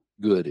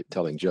good at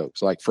telling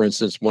jokes. Like, for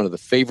instance, one of the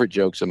favorite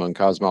jokes among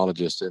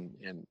cosmologists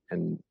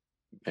and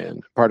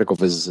particle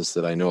physicists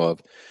that I know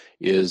of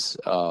is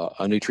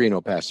a neutrino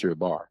passed through a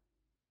bar.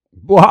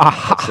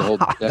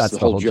 That's the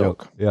whole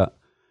joke. Yeah.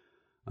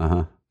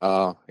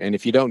 And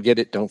if you don't get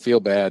it, don't feel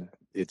bad.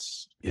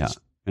 It's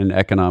In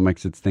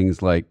economics, it's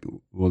things like,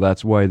 well,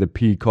 that's why the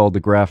P called the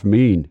graph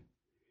mean.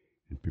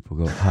 And people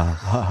go, ha,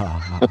 ha,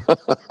 ha,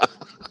 ha.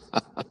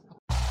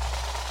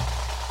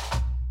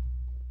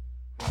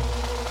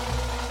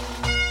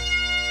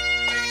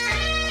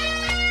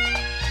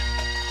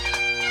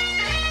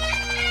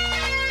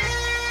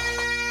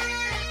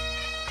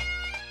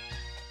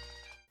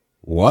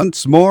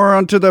 Once more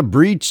unto the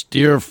breach,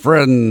 dear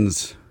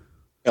friends.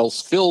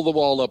 Else fill the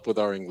wall up with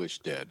our English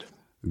dead.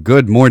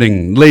 Good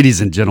morning, ladies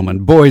and gentlemen,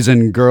 boys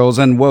and girls,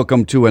 and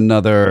welcome to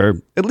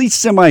another, at least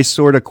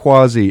semi-sorta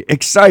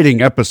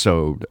quasi-exciting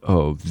episode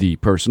of The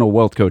Personal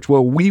Wealth Coach, where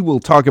we will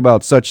talk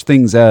about such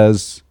things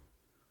as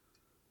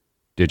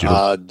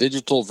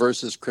digital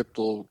versus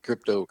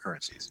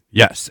cryptocurrencies.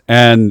 Yes,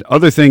 and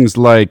other things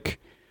like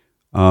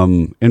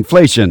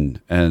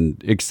inflation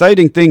and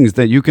exciting things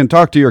that you can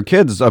talk to your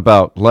kids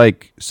about,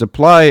 like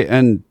supply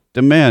and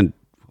demand.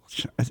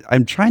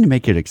 I'm trying to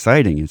make it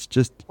exciting. It's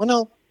just... Well,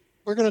 no,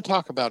 we're going to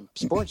talk about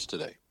sports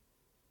today.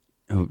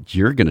 Oh,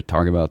 you're going to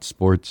talk about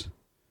sports?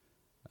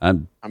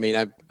 I'm going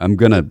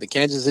to... The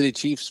Kansas City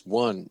Chiefs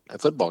won a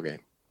football game.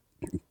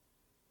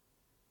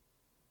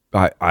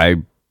 I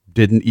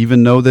didn't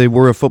even know they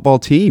were a football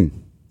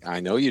team. I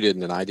know you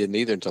didn't, and I didn't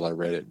either until I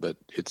read it. But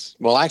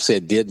actually, I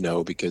did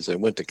know because I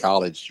went to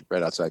college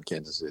right outside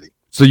Kansas City.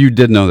 So you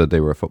did know that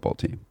they were a football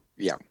team?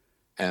 Yeah.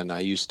 And I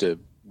used to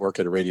work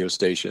at a radio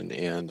station,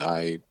 and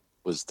I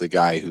was the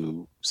guy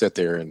who sat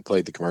there and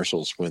played the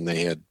commercials when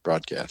they had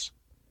broadcasts.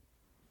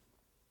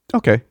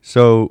 Okay.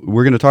 So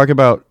we're going to talk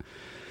about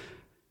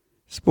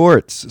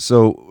sports.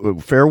 So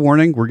fair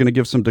warning, we're going to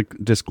give some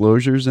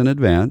disclosures in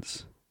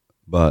advance.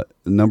 But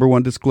the number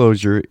one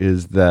disclosure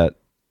is that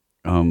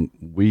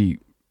we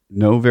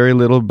know very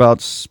little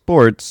about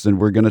sports, and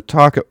we're going to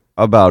talk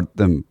about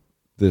them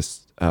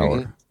this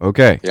hour. Mm-hmm.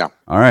 Okay. Yeah.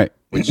 All right.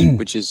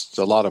 Which is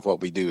a lot of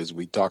what we do is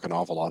we talk an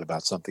awful lot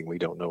about something we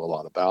don't know a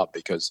lot about,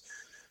 because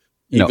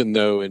even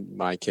though in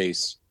my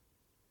case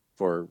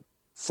for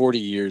 40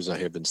 years I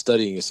have been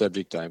studying a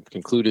subject, I've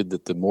concluded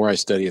that the more I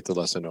study it, the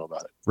less I know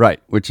about it.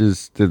 Right. Which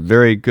is the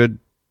very good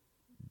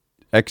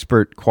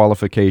expert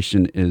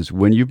qualification is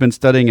when you've been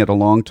studying it a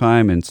long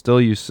time and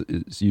still you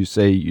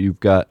say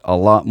you've got a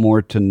lot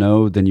more to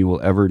know than you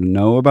will ever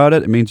know about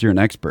it, it means you're an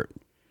expert.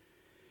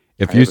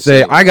 If you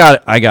say, I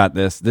got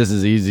this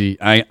is easy,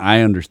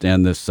 I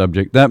understand this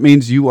subject, that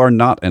means you are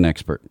not an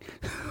expert.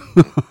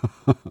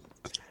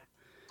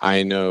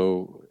 I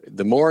know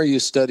the more you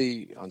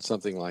study on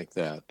something like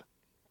that,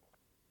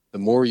 the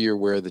more you're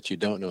aware that you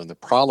don't know. And the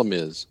problem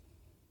is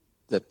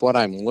that what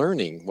I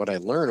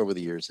learn over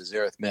the years is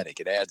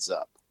arithmetic. It adds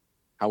up.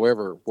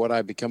 However, what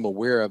I become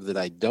aware of that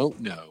I don't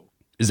know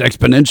is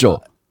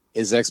exponential.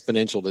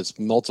 It's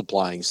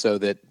multiplying, so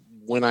that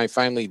when I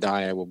finally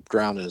die, I will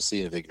drown in a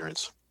sea of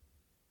ignorance.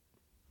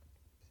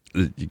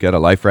 You got a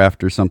life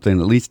raft or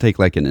something? At least take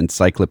like an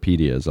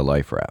encyclopedia as a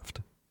life raft.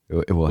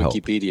 It will help.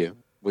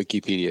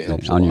 Wikipedia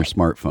helps on your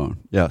smartphone.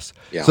 Yes.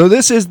 Yeah. So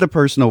this is the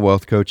Personal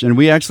Wealth Coach, and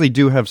we actually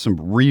do have some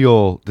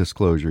real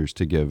disclosures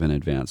to give in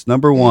advance.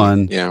 Number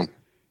one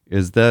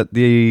is that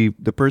the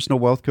Personal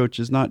Wealth Coach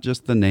is not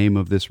just the name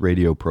of this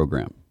radio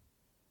program.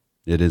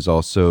 It is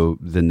also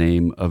the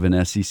name of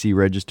an SEC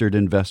registered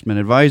investment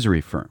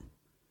advisory firm.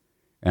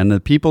 And the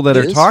people that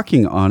are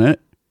talking on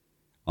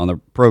the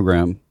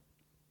program,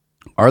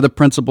 are the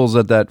principals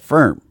at that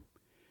firm.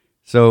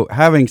 So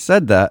having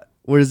said that,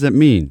 what does it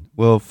mean?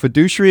 Well,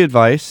 fiduciary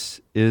advice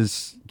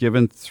is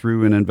given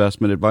through an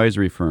investment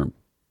advisory firm.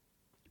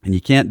 And you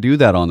can't do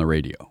that on the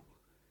radio.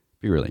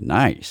 It'd be really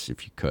nice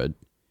if you could.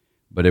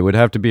 But it would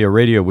have to be a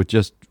radio with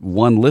just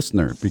one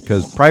listener,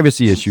 because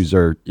privacy issues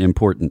are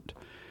important.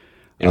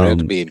 It would have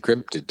to be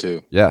encrypted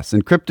too. Yes,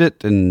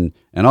 encrypted and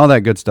all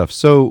that good stuff.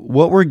 So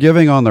what we're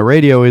giving on the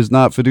radio is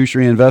not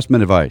fiduciary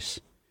investment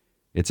advice.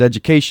 It's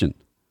education.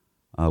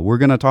 We're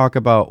going to talk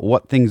about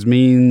what things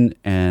mean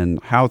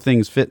and how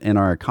things fit in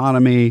our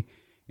economy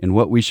and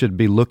what we should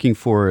be looking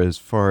for as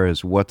far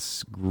as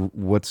what's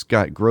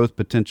got growth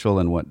potential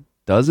and what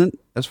doesn't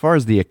as far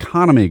as the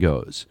economy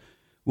goes.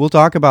 We'll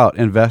talk about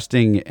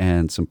investing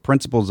and some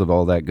principles of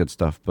all that good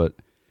stuff, but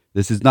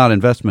this is not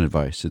investment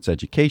advice. It's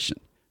education.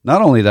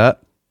 Not only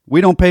that,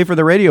 we don't pay for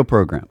the radio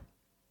program,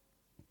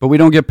 but we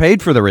don't get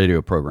paid for the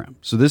radio program.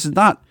 So this is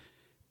not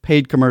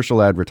paid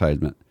commercial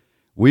advertisement.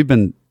 We've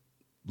been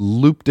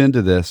looped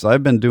into this.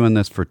 I've been doing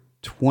this for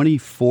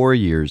 24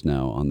 years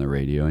now on the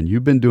radio, and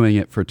you've been doing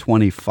it for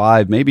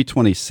 25, maybe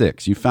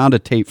 26. You found a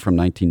tape from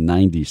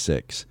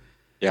 1996.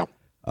 Yeah.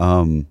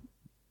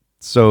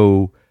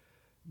 So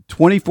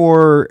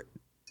 24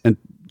 and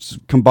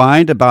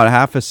combined about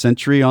half a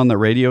century on the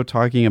radio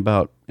talking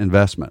about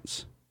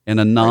investments in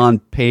a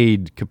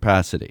non-paid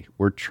capacity.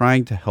 We're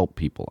trying to help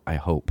people, I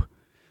hope.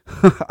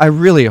 I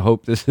really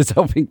hope this is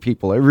helping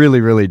people. I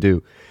really, really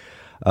do.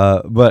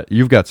 But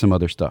you've got some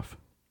other stuff.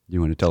 You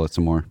want to tell us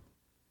some more?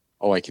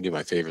 Oh, I can do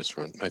my favorites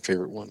one. My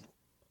favorite one.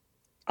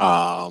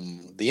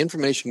 The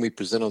information we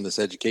present on this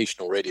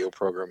educational radio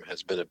program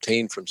has been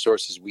obtained from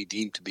sources we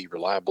deem to be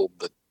reliable,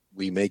 but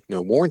we make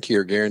no warranty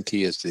or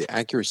guarantee as to the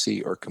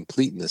accuracy or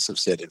completeness of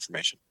said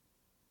information.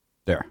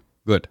 There.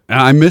 Good.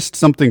 I missed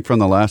something from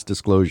the last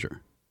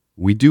disclosure.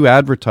 We do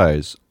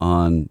advertise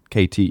on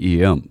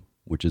KTEM,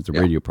 which is the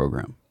radio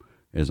program,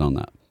 is on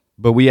that.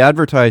 But we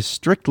advertise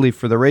strictly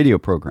for the radio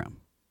program.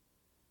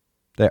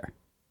 There.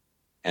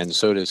 And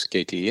so does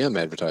KTEM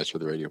advertise for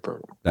the radio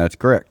program. That's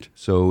correct.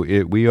 So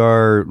we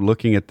are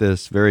looking at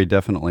this very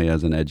definitely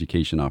as an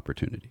education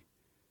opportunity.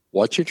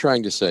 What you're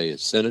trying to say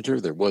is, Senator,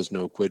 there was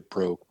no quid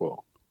pro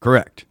quo.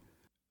 Correct.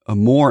 A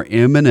more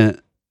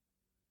imminent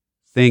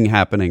thing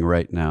happening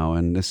right now,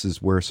 and this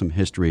is where some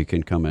history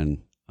can come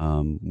in.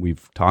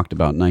 We've talked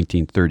about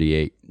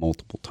 1938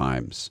 multiple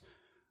times,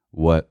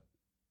 what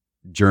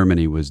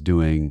Germany was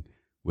doing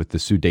with the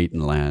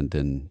Sudetenland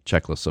in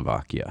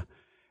Czechoslovakia.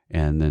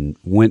 And then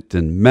went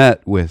and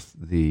met with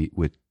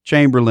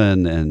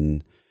Chamberlain,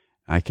 and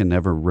I can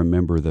never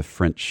remember the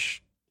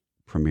French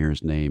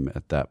premier's name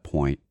at that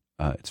point.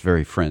 It's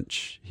very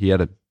French. He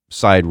had a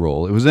side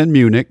role. It was in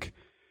Munich,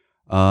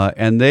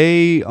 and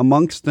they,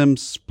 amongst them,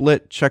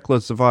 split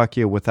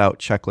Czechoslovakia without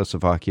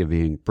Czechoslovakia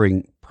being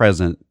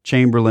present.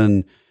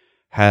 Chamberlain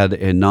had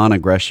a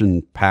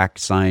non-aggression pact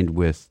signed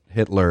with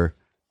Hitler,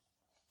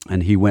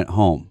 and he went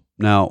home.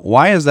 Now,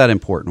 why is that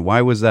important?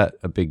 Why was that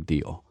a big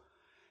deal?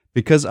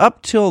 Because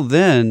up till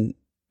then,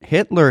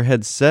 Hitler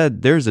had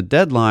said, there's a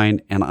deadline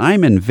and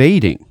I'm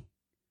invading.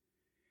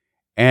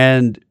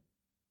 And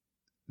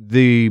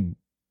the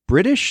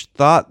British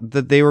thought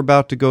that they were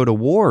about to go to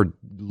war.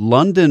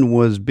 London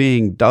was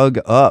being dug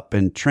up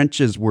and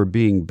trenches were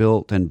being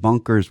built and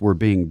bunkers were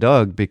being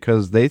dug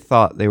because they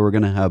thought they were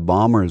going to have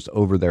bombers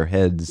over their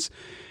heads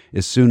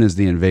as soon as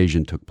the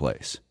invasion took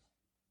place.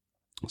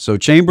 So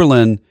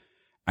Chamberlain,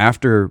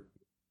 after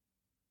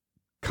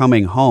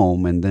coming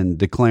home and then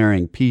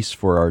declaring peace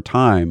for our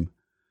time,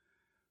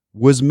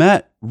 was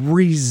met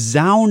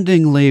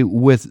resoundingly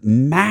with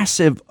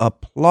massive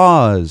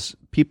applause.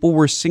 People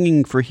were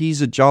singing for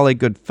 "He's a Jolly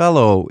Good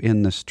Fellow"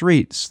 in the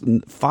streets.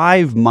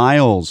 5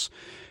 miles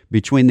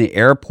between the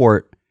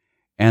airport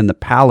and the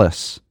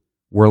palace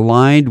were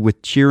lined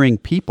with cheering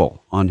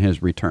people on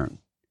his return.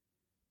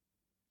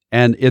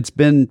 And it's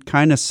been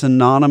kind of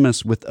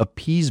synonymous with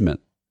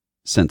appeasement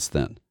since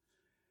then.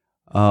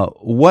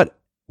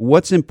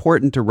 What's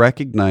important to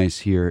recognize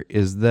here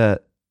is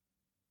that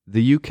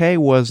the UK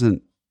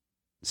wasn't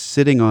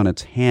sitting on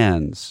its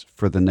hands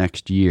for the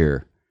next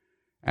year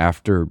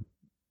after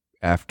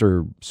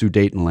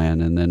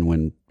Sudetenland and then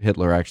when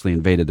Hitler actually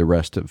invaded the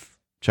rest of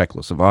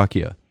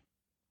Czechoslovakia.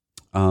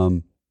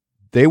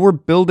 They were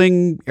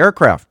building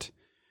aircraft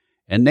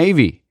and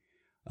navy.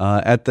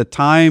 At the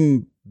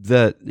time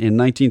that in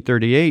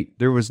 1938,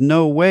 there was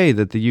no way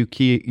that the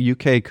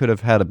UK could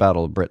have had a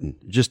Battle of Britain.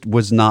 It just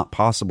was not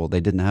possible.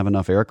 They didn't have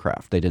enough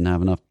aircraft. They didn't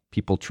have enough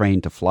people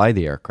trained to fly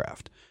the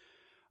aircraft.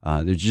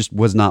 It just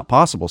was not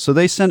possible. So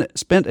they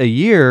spent a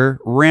year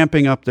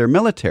ramping up their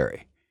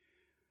military.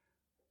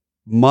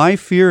 My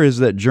fear is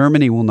that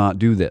Germany will not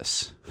do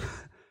this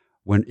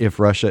if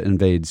Russia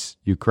invades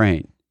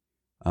Ukraine.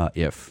 That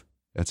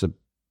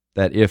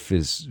if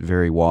is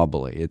very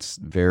wobbly. It's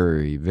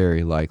very,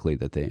 very likely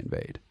that they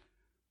invade.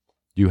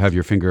 You have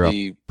your finger up,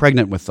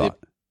 pregnant with thought.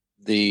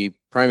 The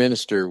prime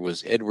minister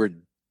was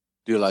Edward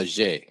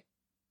Dulager.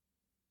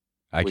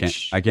 I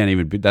can't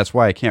even. That's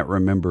why I can't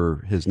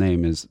remember his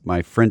name. Is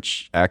my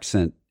French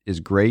accent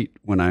is great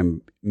when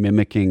I'm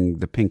mimicking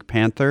the Pink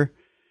Panther,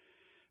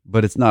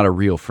 but it's not a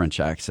real French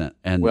accent,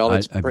 and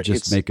I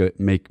just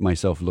make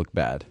myself look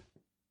bad.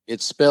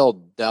 It's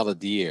spelled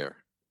Daladier,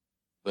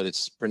 but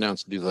it's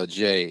pronounced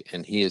Dulager,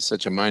 and he is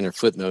such a minor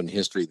footnote in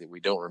history that we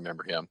don't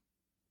remember him.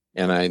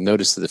 And I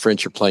noticed that the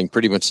French are playing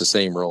pretty much the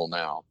same role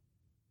now.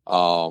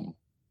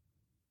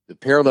 The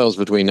parallels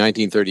between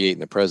 1938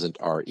 and the present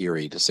are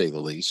eerie, to say the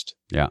least.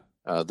 Yeah.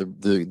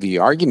 The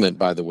argument,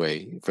 by the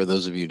way, for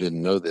those of you who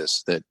didn't know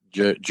this, that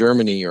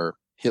Germany or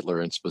Hitler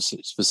and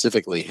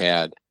specifically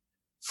had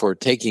for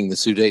taking the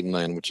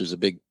Sudetenland, which is a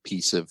big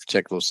piece of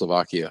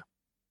Czechoslovakia,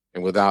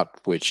 and without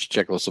which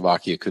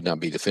Czechoslovakia could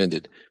not be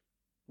defended,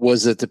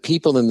 was that the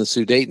people in the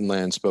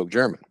Sudetenland spoke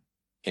German,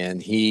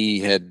 and he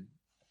had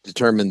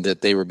determined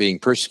that they were being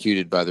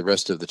persecuted by the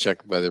rest of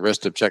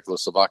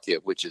Czechoslovakia,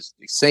 which is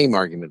the same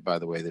argument, by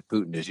the way, that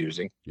Putin is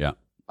using. Yeah.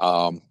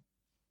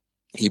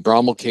 He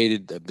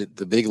promulgated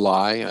the big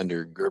lie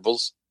under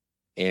Goebbels,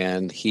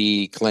 and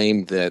he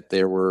claimed that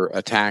there were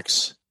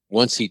attacks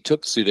once he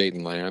took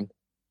Sudetenland.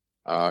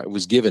 It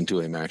was given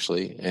to him,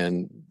 actually,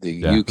 and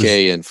the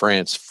UK and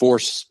France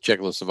forced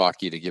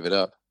Czechoslovakia to give it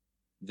up.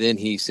 Then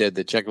he said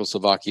that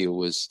Czechoslovakia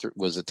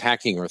was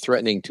attacking or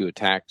threatening to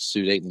attack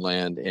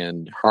Sudetenland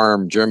and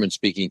harm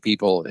German-speaking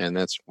people, and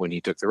that's when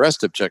he took the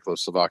rest of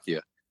Czechoslovakia,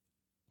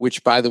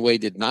 which, by the way,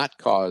 did not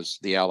cause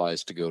the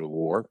Allies to go to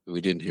war. We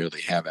didn't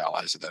really have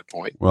allies at that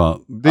point.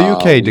 Well, the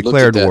UK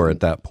declared war at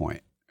that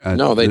point.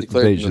 No, they the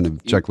declared invasion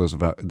of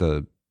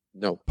Czechoslovakia,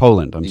 no.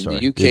 Poland. I'm The sorry,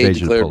 UK the invasion of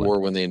declared Poland. war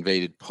when they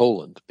invaded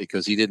Poland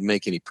because he didn't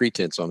make any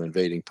pretense on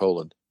invading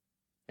Poland,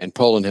 and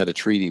Poland had a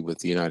treaty with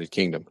the United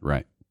Kingdom.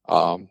 Right.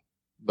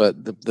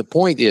 But the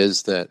point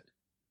is that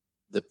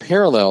the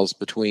parallels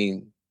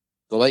between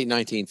the late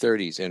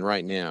 1930s and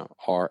right now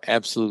are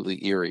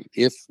absolutely eerie.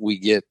 If we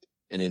get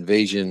an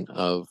invasion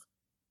of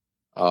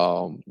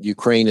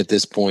Ukraine at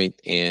this point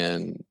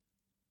and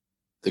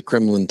the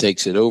Kremlin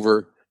takes it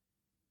over,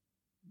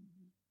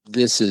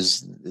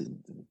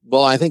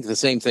 I think the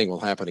same thing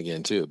will happen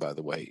again too, by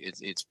the way.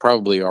 It's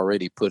probably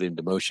already put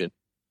into motion.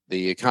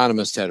 The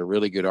Economist had a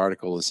really good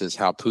article that says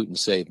how Putin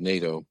saved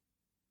NATO.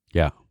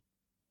 Yeah.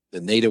 The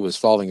NATO was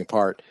falling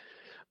apart.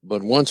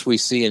 But once we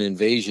see an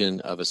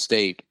invasion of a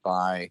state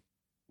by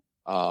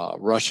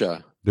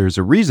Russia, there's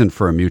a reason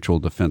for a mutual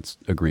defense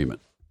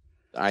agreement.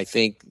 I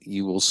think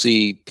you will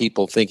see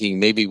people thinking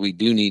maybe we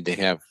do need to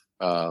have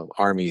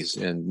armies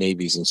and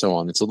navies and so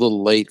on. It's a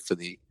little late for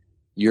the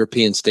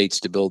European states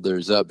to build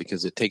theirs up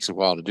because it takes a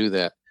while to do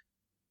that.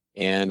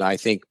 And I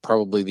think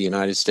probably the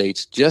United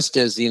States, just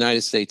as the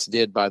United States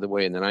did, by the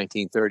way, in the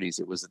 1930s,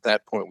 it was at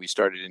that point we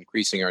started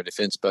increasing our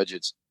defense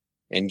budgets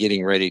and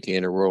getting ready to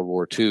enter World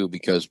War II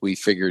because we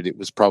figured it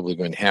was probably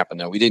going to happen.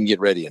 Now, we didn't get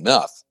ready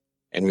enough,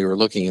 and we were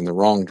looking in the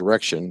wrong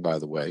direction, by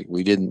the way.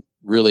 We didn't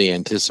really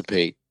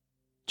anticipate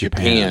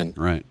Japan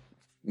right,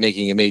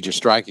 making a major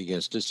strike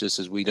against us, just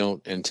as we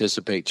don't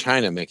anticipate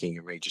China making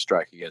a major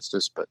strike against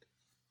us. But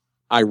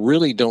I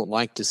really don't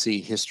like to see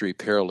history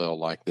parallel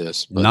like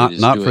this. But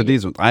not for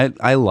these ones.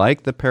 I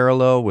like the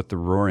parallel with the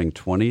Roaring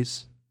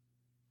 '20s,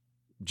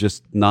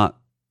 just not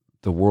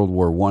the World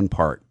War I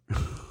part.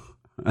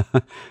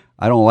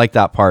 I don't like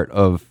that part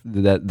of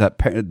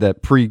that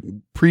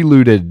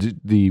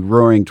preluded the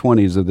Roaring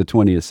 '20s of the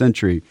 20th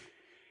century.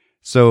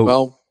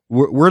 So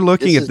we're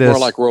looking at this more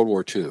like World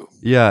War II.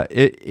 Yeah,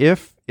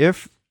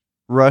 if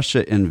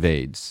Russia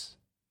invades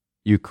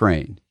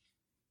Ukraine,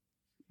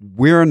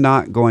 we're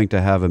not going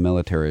to have a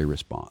military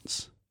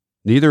response.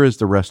 Neither is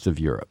the rest of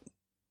Europe.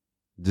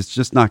 It's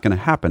just not going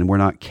to happen. We're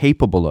not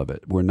capable of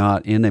it. We're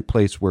not in a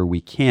place where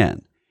we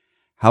can.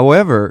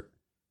 However,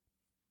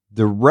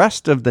 the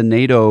rest of the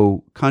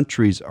NATO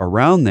countries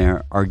around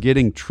there are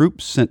getting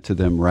troops sent to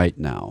them right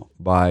now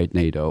by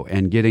NATO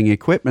and getting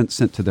equipment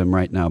sent to them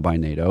right now by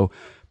NATO.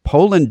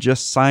 Poland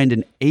just signed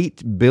an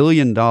 $8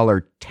 billion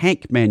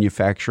tank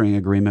manufacturing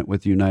agreement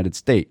with the United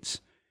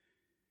States,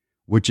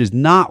 which is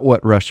not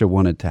what Russia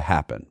wanted to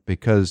happen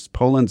because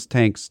Poland's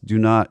tanks do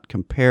not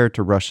compare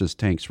to Russia's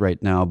tanks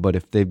right now. But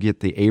if they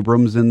get the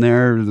Abrams in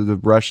there, the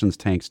Russians'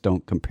 tanks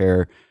don't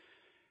compare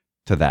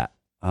to that.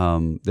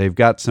 They've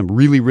got some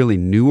really, really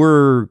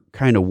newer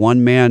kind of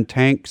one-man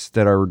tanks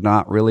that are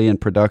not really in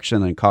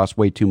production and cost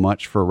way too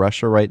much for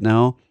Russia right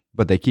now,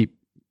 but they keep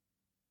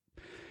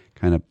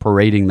kind of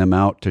parading them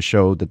out to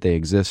show that they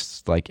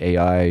exist, like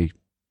AI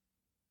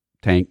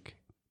tank.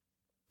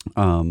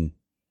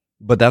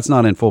 But that's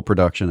not in full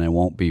production and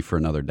won't be for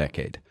another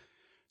decade.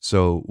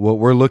 So what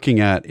we're looking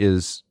at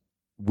is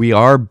we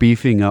are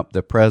beefing up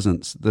the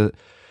presence. The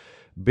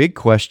big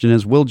question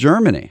is, will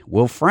Germany,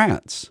 will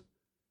France?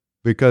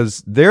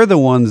 Because they're the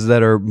ones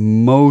that are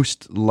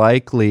most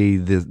likely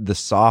the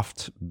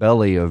soft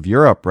belly of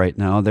Europe right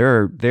now.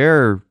 Their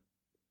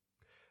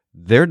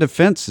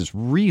defense is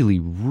really,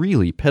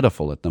 really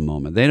pitiful at the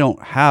moment. They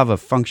don't have a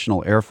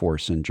functional air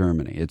force in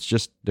Germany.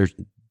 It's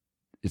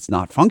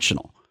not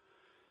functional.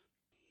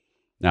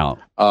 Now,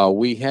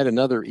 we had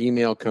another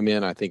email come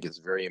in. I think it's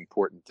very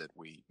important that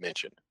we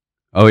mention.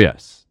 Oh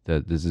yes,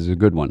 this is a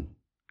good one.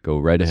 Go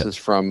right ahead. This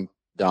is from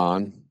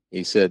Don.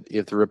 He said,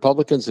 if the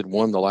Republicans had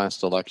won the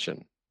last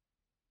election,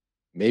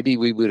 maybe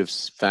we would have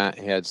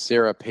had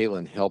Sarah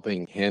Palin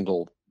helping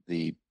handle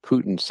the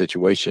Putin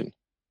situation.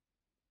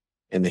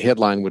 And the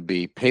headline would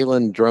be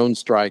Palin drone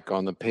strike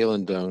on the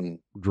palindrome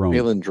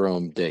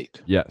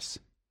date. Yes.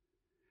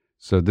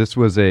 So this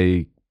was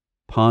a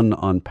pun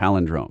on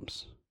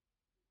palindromes.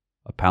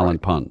 A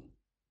pun.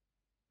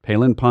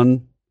 Palin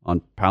pun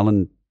on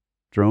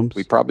palindromes?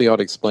 We probably ought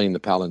to explain the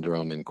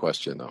palindrome in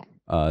question, though.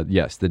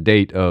 Yes, the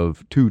date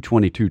of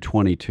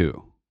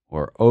 2/22/22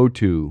 or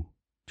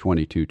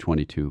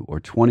 02/22/22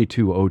 or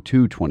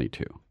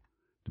 22/02/22,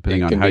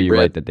 depending on how you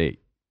write the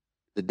date.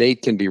 The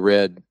date can be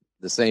read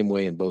the same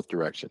way in both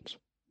directions.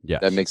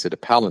 Yes. That makes it a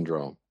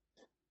palindrome.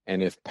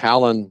 And if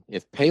Palin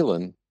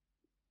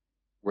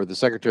were the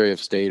Secretary of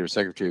State or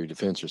Secretary of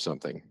Defense or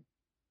something,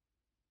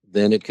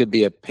 then it could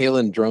be a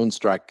Palin drone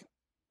strike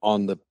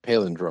on the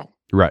palindrome.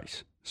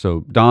 Right.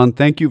 So, Don,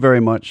 thank you very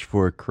much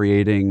for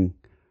creating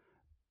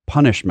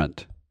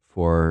punishment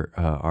for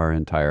our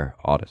entire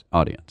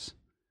audience.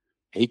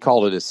 He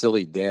called it a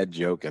silly dad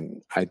joke,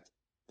 and I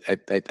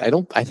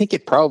think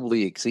it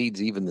probably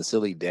exceeds even the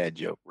silly dad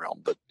joke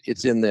realm, but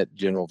it's in that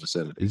general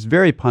vicinity. It's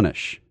very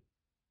punish,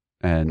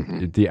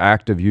 and the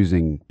act of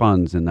using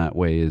puns in that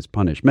way is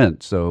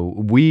punishment. So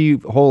we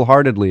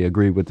wholeheartedly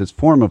agree with this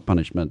form of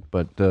punishment,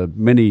 but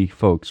many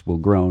folks will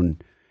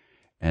groan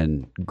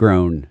and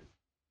groan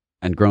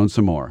and groan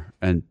some more,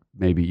 and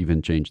maybe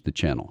even change the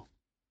channel.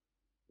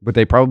 But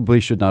they probably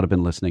should not have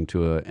been listening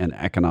to an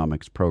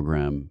economics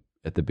program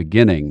at the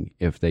beginning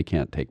if they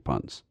can't take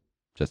puns.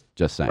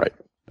 Just saying. Right.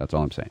 That's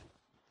all I'm saying.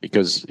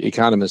 Because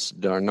economists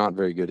are not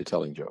very good at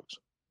telling jokes.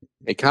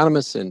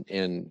 Economists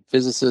and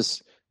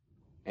physicists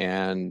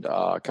and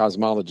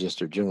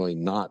cosmologists are generally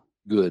not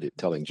good at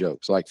telling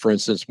jokes. Like, for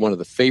instance, one of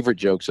the favorite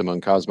jokes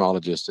among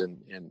cosmologists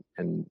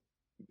and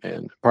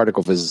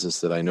particle physicists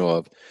that I know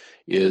of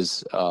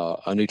is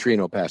a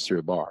neutrino passed through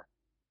a bar.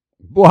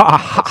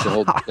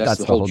 That's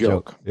the whole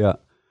joke. Yeah.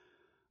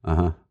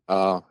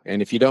 Uh-huh.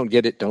 And if you don't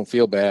get it, don't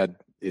feel bad.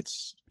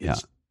 It's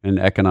in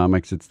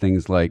economics, it's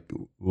things like,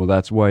 well,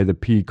 that's why the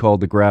P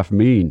called the graph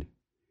mean.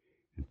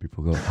 And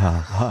people go, ha,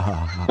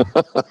 ha,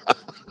 ha,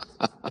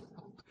 ha.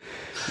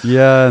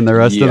 Yeah, and the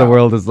rest of the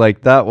world is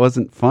like, that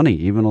wasn't funny,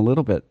 even a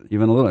little bit.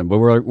 But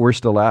we're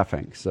still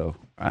laughing. So,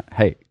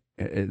 hey,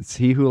 it's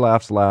he who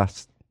laughs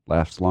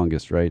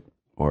longest, right?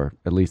 Or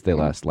at least they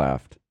last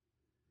laughed.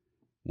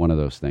 One of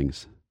those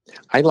things.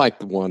 I like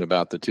the one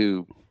about the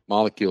two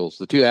molecules,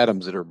 the two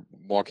atoms that are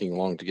walking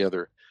along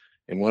together,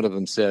 and one of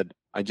them said,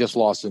 "I just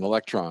lost an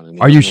electron." And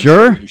are you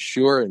sure? Said, "Are you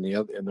sure?" And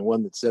the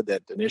one that said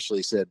that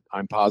initially said,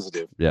 "I'm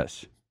positive."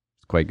 Yes,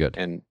 it's quite good.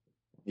 And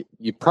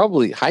you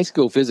probably high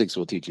school physics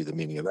will teach you the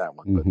meaning of that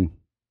one,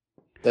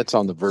 but that's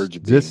on the verge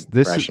of being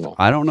rational.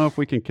 I don't know if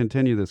we can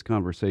continue this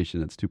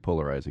conversation. It's too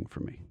polarizing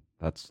for me.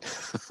 That's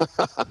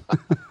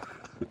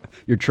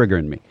you're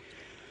triggering me.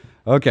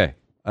 Okay.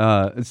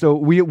 So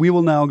we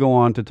will now go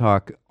on to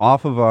talk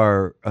off of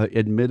our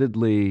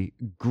admittedly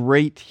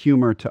great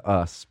humor to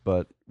us,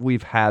 but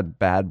we've had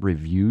bad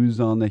reviews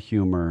on the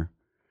humor.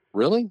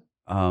 Really?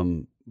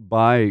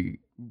 By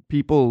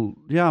people.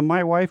 Yeah,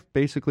 my wife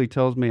basically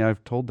tells me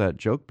I've told that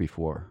joke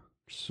before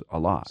a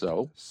lot.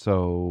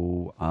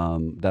 So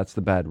that's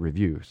the bad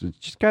review. So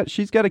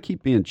she's got to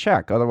keep me in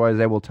check. Otherwise,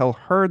 I will tell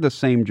her the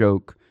same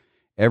joke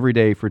every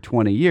day for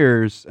 20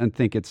 years and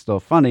think it's still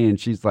funny. And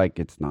she's like,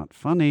 it's not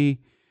funny.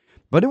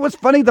 But it was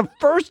funny the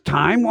first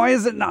time. Why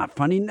is it not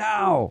funny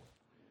now?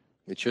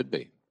 It should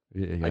be.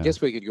 Yeah. I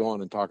guess we could go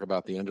on and talk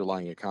about the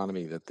underlying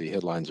economy that the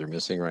headlines are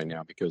missing right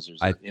now because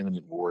there's an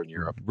imminent war in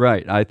Europe.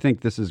 Right. I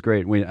think this is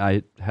great.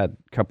 I had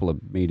a couple of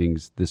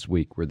meetings this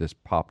week where this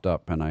popped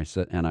up, and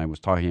I was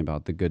talking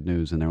about the good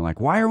news, and they're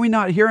like, "Why are we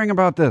not hearing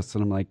about this?"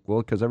 And I'm like,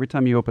 "Well, because every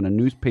time you open a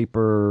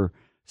newspaper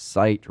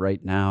site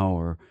right now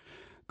or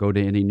go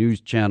to any news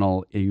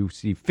channel, you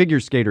see figure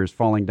skaters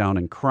falling down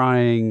and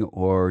crying,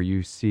 or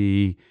you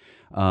see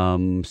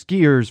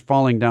skiers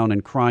falling down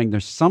and crying.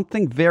 There's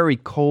something very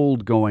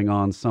cold going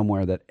on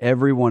somewhere that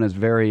everyone is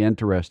very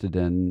interested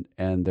in,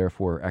 and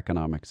therefore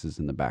economics is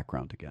in the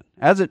background again,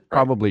 as it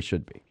probably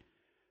should be.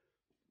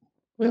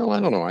 Well, I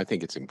don't know. I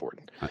think it's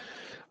important.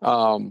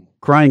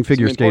 Crying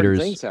figure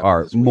skaters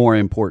are more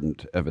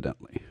important,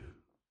 evidently.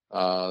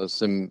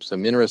 Some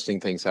interesting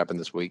things happened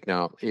this week.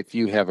 Now, if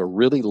you have a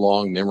really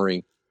long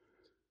memory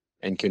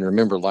and can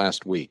remember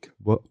last week.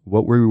 What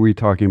were we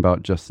talking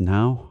about just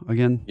now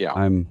again?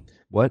 Yeah.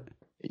 What?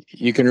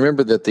 You can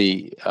remember that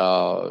the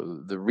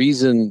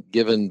reason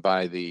given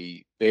by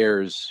the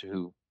bears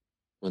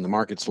when the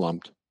market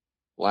slumped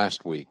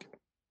last week,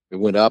 it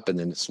went up and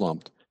then it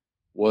slumped,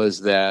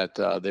 was that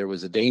there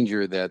was a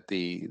danger that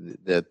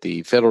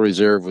the Federal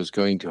Reserve was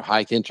going to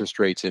hike interest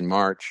rates in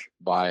March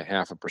by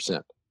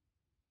 0.5%.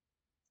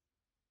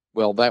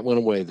 Well, that went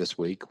away this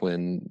week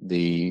when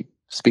the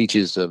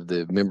speeches of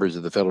the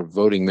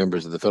voting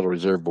members of the Federal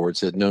Reserve Board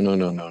said,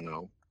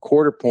 no.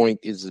 Quarter point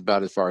is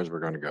about as far as we're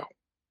going to go.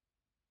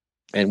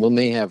 And we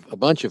may have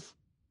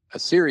a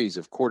series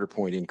of quarter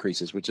point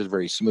increases, which is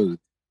very smooth.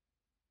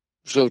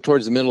 So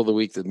towards the middle of the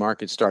week, the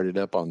market started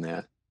up on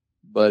that,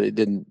 but it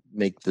didn't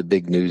make the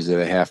big news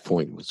that a 0.5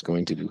 point was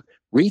going to do.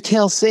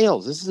 Retail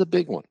sales, this is a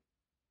big one.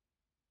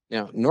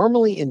 Now,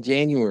 normally in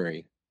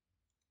January,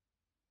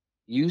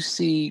 you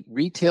see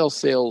retail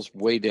sales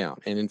way down.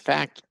 And in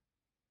fact,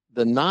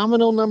 the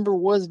nominal number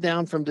was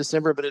down from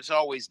December, but it's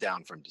always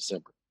down from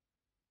December.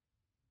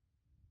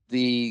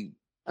 The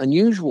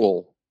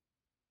unusual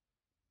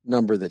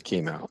number that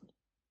came out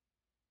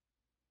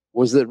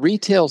was that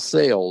retail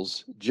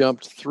sales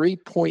jumped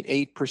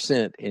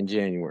 3.8% in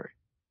January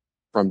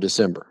from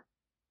December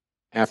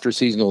after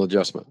seasonal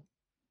adjustment.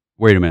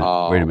 Wait a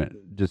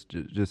minute. Just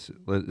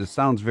it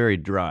sounds very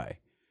dry.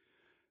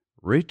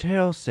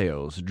 Retail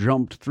sales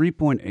jumped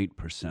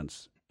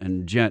 3.8%.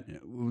 And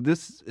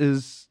this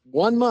is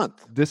 1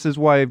 month. This is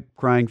why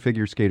crying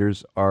figure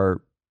skaters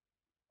are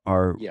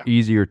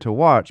easier to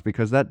watch,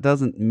 because that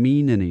doesn't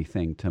mean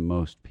anything to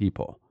most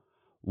people.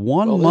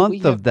 1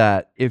 month of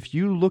that, if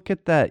you look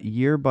at that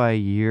year by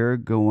year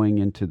going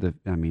into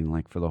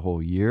for the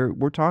whole year,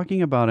 we're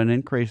talking about an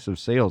increase of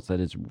sales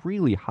that is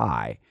really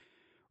high,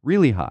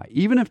 really high.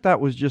 Even if that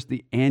was just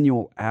the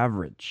annual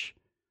average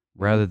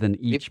rather than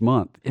each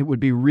month, it would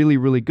be really,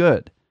 really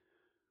good.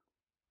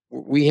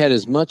 We had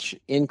as much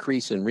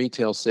increase in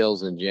retail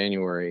sales in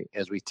January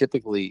as we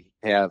typically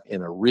have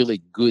in a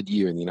really good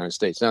year in the United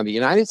States. Now, the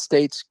United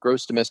States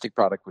gross domestic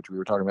product, which we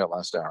were talking about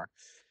last hour,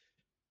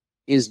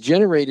 is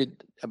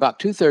generated. About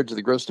 2/3 of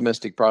the gross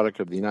domestic product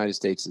of the United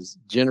States is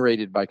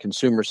generated by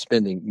consumer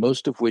spending,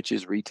 most of which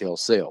is retail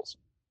sales.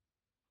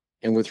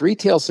 And with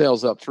retail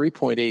sales up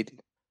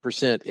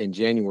 3.8% in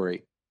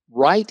January,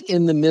 right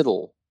in the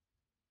middle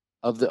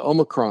of the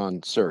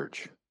Omicron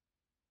surge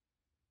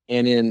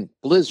and in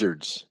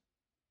blizzards,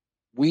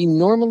 we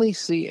normally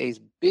see a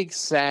big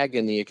sag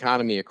in the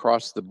economy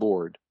across the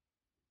board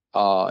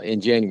in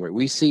January.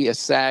 We see a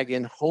sag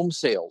in home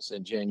sales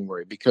in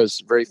January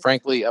because, very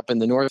frankly, up in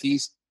the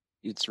Northeast,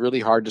 it's really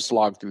hard to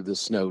slog through the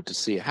snow to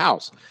see a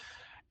house.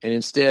 And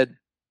instead,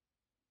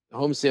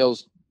 home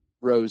sales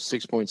rose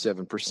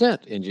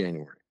 6.7% in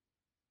January.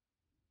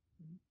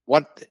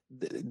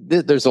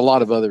 There's a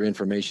lot of other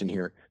information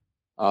here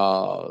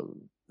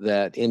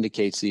that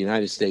indicates the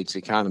United States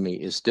economy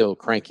is still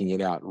cranking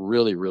it out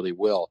really, really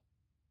well.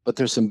 But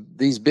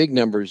these big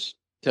numbers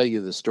tell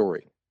you the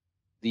story.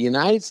 The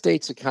United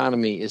States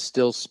economy is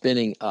still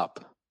spinning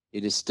up.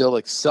 It is still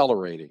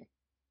accelerating.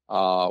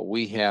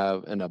 We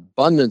have an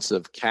abundance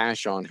of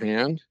cash on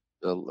hand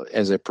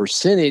as a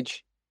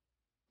percentage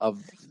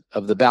of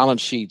the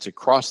balance sheets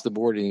across the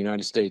board in the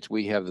United States.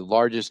 We have the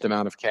largest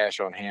amount of cash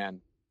on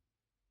hand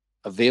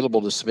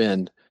available to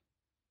spend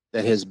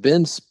that has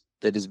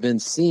been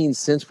seen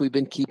since we've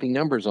been keeping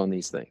numbers on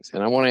these things.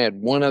 And I want to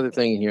add one other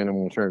thing in here, and I'm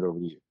going to turn it over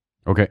to you.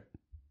 Okay.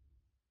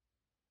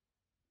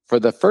 For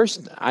the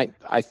first,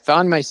 I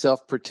found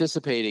myself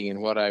participating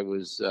in what I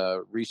was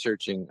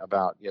researching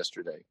about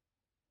yesterday.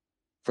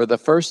 For the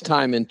first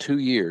time in 2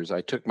 years,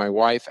 I took my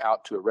wife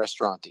out to a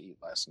restaurant to eat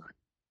last night.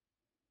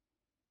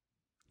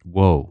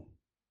 Whoa.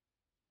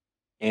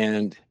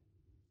 And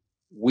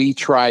we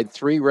tried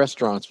 3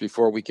 restaurants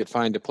before we could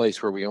find a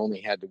place where we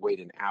only had to wait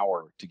an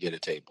hour to get a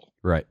table.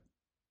 Right.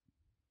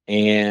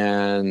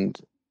 And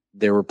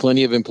there were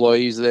plenty of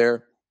employees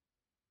there.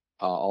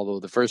 Although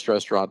the first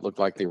restaurant looked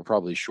like they were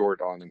probably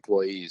short on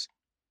employees.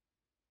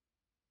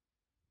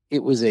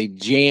 It was a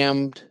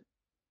jammed,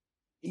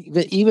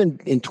 even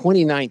in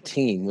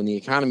 2019, when the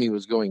economy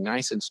was going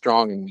nice and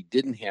strong and we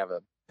didn't have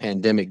a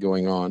pandemic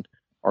going on,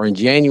 or in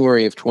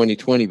January of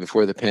 2020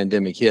 before the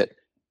pandemic hit,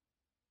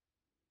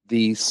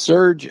 the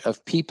surge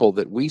of people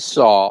that we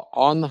saw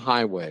on the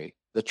highway,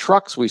 the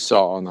trucks we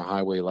saw on the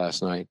highway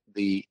last night,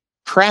 the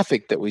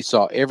traffic that we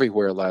saw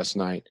everywhere last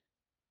night,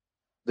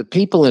 the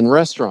people in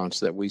restaurants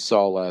that we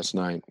saw last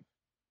night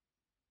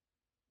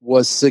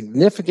was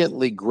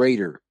significantly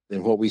greater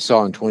than what we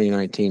saw in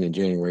 2019 and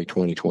January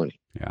 2020.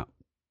 Yeah.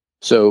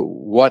 So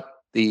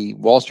what the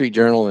Wall Street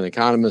Journal and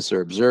economists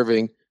are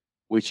observing,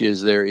 which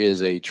is there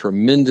is a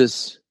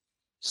tremendous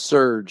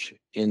surge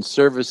in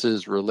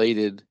services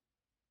related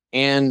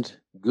and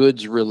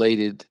goods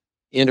related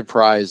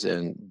enterprise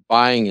and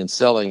buying and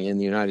selling in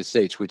the United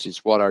States, which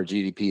is what our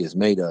GDP is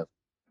made of,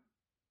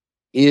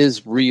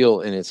 is real,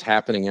 and it's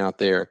happening out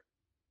there.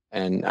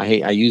 And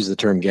I use the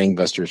term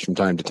gangbusters from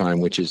time to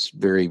time, which is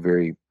very,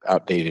 very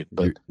outdated.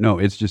 But no,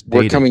 it's just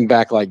dated. We're coming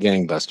back like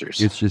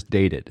gangbusters. It's just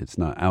dated. It's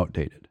not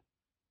outdated.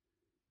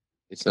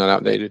 It's not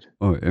outdated?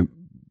 Oh,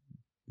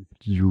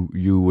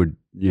 you would,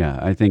 yeah.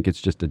 I think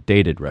it's just a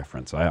dated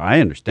reference. I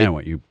understand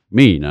what you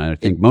mean. I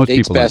think most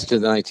dates people dates back to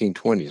the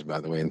 1920s, by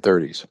the way, and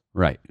 30s.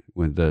 Right,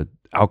 with the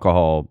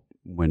alcohol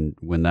when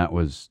that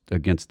was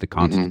against the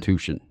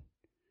Constitution.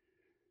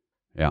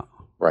 Yeah.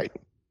 Right.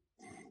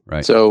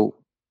 Right. So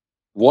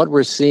what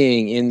we're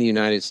seeing in the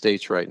United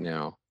States right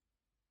now,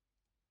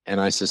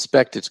 and I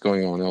suspect it's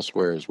going on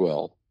elsewhere as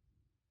well,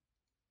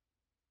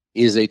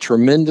 is a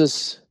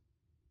tremendous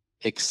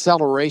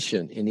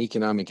acceleration in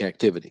economic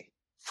activity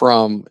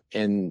from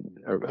an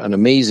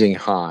amazing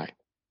high.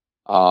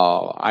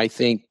 I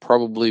think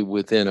probably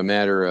within a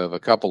matter of a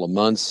couple of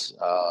months,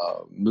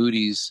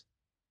 Moody's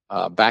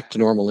back to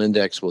normal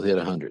index will hit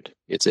 100.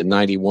 It's at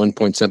 91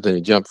 point something.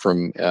 It jumped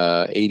from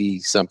 80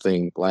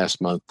 something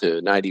last month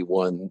to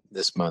 91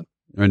 this month.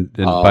 And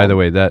by the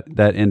way,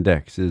 that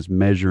index is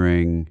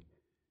measuring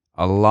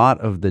a lot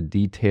of the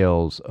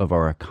details of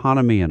our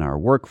economy and our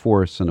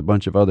workforce and a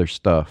bunch of other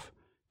stuff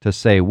to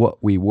say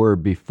what we were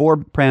before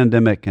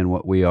pandemic and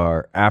what we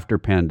are after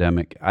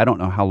pandemic. I don't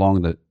know how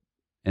long the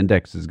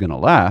index is going to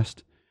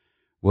last.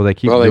 Will they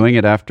keep doing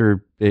it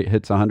after it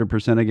hits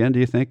 100% again, do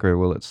you think, or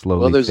will it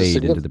slowly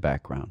fade into the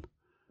background?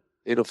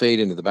 It'll fade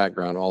into the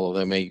background, although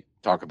they may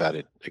talk about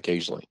it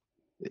occasionally.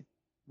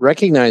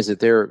 Recognize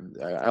that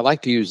I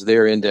like to use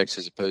their index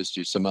as opposed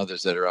to some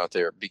others that are out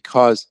there,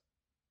 because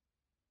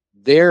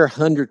their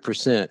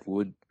 100%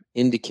 would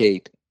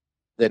indicate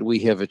that we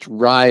have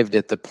arrived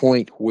at the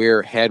point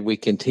where, had we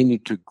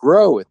continued to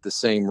grow at the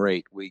same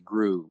rate we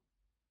grew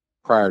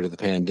prior to the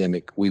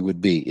pandemic, we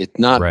would be. It's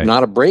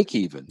not a break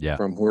even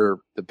from where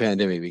the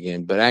pandemic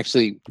began, but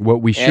actually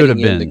what we should have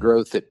been, the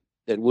growth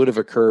that would have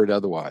occurred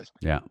otherwise.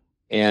 Yeah.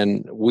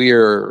 And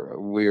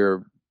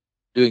we're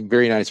doing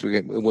very nice.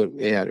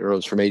 It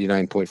rose from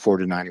 89.4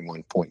 to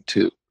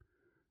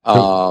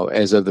 91.2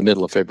 as of the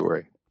middle of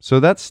February. So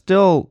that's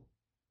still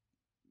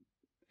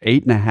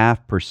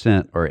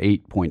 8.5% or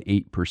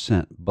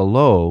 8.8%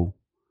 below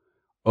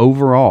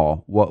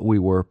overall what we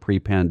were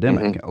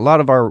pre-pandemic. A lot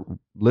of our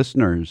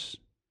listeners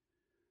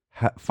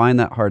find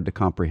that hard to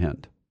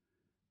comprehend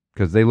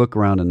because they look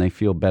around and they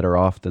feel better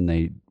off than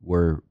they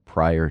were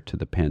prior to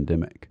the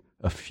pandemic.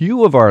 A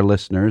few of our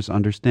listeners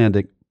understand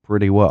it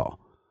pretty well.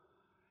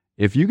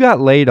 If you got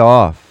laid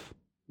off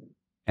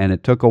and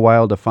it took a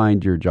while to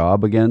find your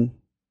job again,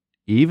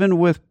 even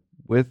with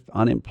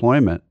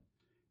unemployment,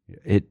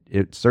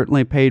 it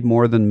certainly paid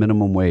more than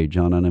minimum wage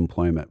on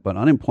unemployment. But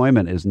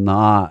unemployment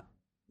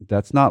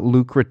that's not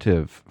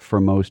lucrative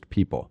for most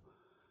people.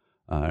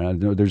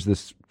 There's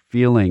this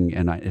feeling,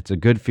 and it's a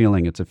good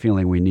feeling, it's a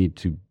feeling we need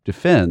to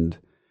defend,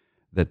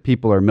 that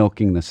people are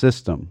milking the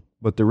system.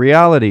 But the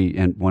reality,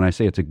 and when I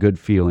say it's a good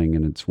feeling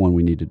and it's one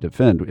we need to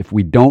defend, if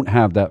we don't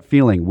have that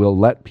feeling, we'll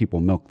let people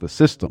milk the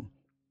system.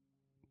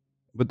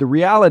 But the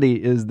reality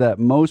is that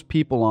most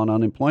people on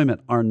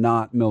unemployment are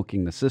not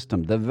milking the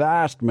system. The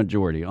vast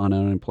majority on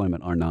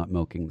unemployment are not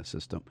milking the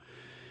system.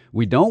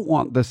 We don't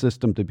want the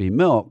system to be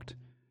milked.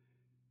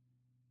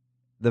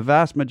 The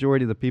vast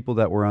majority of the people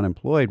that were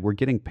unemployed were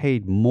getting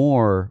paid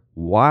more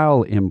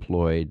while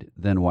employed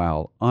than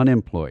while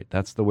unemployed.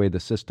 That's the way the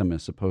system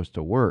is supposed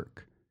to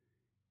work.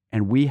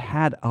 And we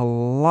had a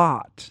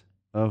lot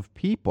of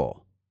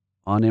people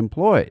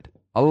unemployed.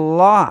 A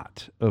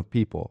lot of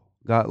people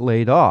got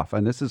laid off.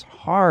 And this is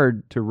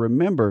hard to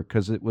remember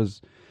because it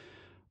was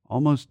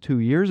almost 2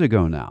 years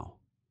ago now.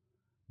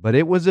 But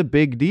it was a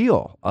big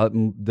deal.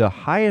 The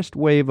highest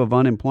wave of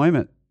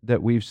unemployment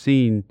that we've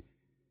seen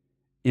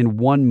in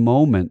one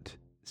moment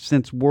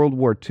since World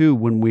War II,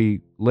 when we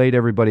laid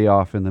everybody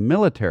off in the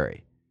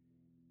military.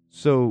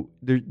 So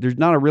there's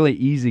not a really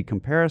easy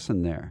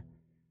comparison there.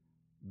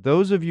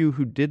 Those of you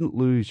who didn't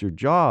lose your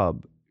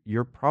job,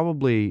 you're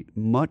probably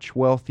much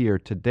wealthier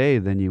today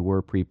than you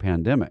were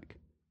pre-pandemic.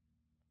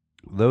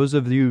 Those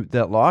of you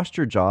that lost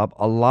your job,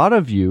 a lot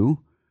of you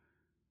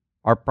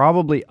are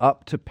probably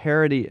up to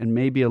parity and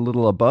maybe a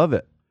little above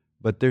it.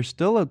 But there's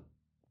still a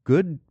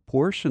good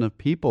portion of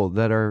people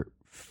that are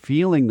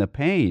feeling the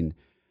pain,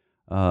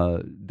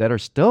 that are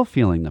still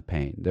feeling the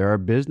pain. There are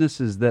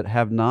businesses that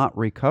have not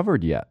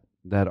recovered yet,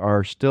 that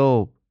are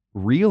still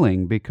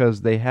reeling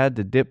because they had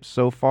to dip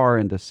so far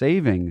into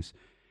savings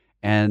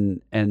and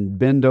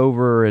bend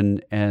over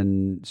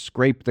and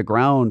scrape the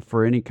ground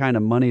for any kind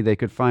of money they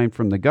could find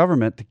from the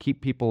government to keep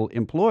people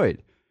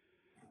employed.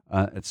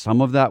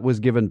 Some of that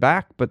was given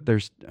back, but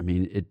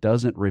it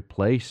doesn't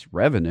replace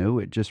revenue.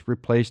 It just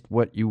replaced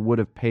what you would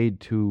have paid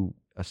to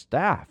a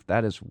staff.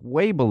 That is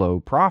way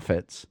below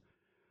profits.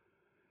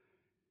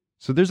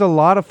 So there's a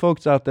lot of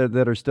folks out there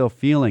that are still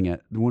feeling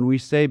it. When we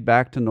say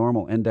back to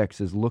normal index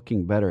is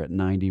looking better at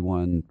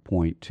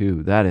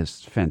 91.2, that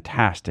is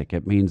fantastic.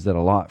 It means that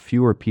a lot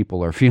fewer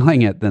people are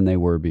feeling it than they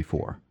were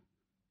before.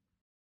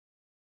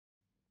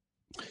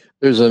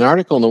 There's an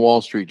article in the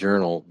Wall Street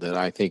Journal that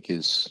I think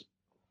is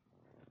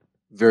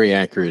very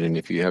accurate, and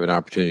if you have an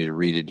opportunity to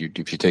read it,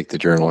 if you take the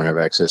journal or have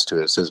access to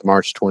it, it says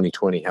March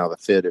 2020, how the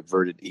Fed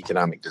averted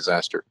economic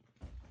disaster.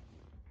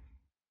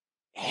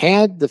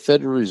 Had the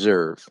Federal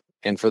Reserve,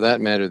 and for that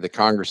matter, the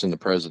Congress and the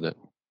President,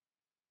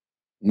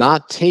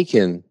 not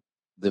taken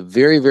the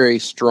very, very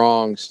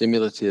strong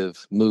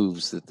stimulative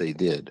moves that they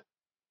did,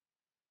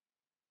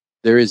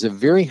 there is a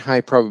very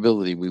high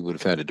probability we would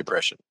have had a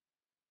depression.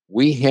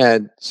 We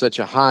had such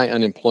a high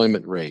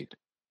unemployment rate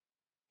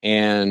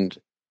and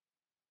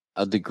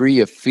a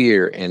degree of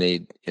fear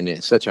and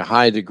such a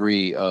high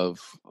degree of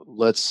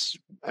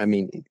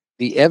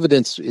the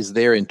evidence is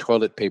there in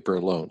toilet paper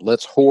alone.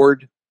 Let's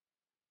hoard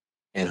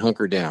and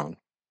hunker down.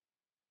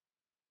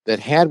 That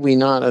had we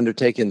not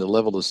undertaken the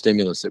level of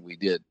stimulus that we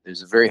did,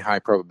 there's a very high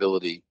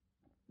probability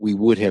we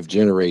would have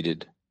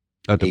generated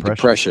a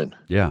depression.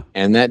 Yeah.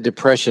 And that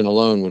depression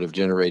alone would have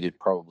generated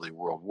probably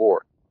World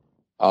War.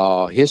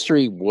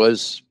 History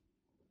was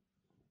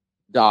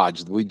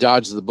dodged. We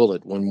dodged the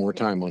bullet one more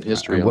time on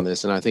history on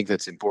this, and I think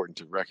that's important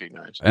to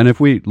recognize. And if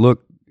we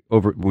look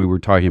over, we were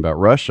talking about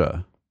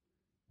Russia,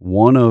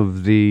 one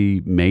of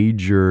the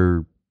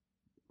major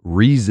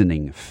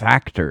reasoning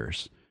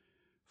factors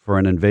for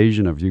an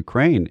invasion of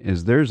Ukraine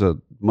is there's a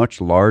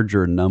much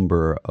larger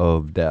number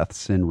of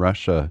deaths in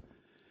Russia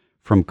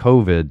from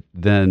COVID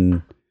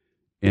than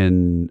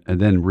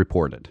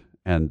reported.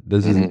 And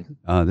this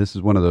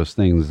is one of those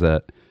things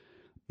that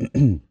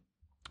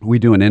we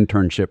do an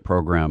internship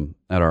program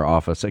at our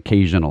office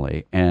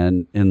occasionally.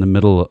 And in the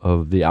middle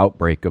of the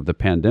outbreak of the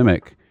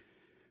pandemic,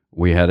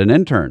 we had an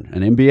intern,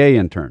 an MBA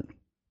intern.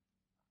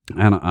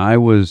 And I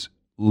was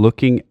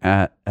looking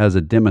at as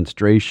a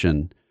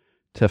demonstration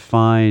to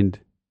find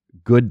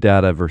good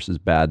data versus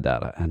bad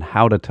data and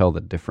how to tell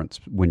the difference.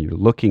 When you're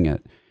looking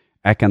at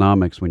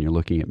economics, when you're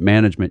looking at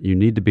management, you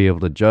need to be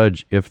able to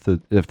judge if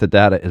the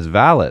data is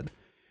valid.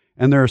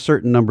 And there are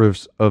certain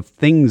numbers of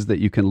things that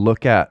you can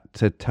look at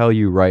to tell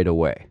you right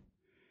away.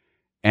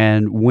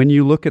 And when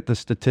you look at the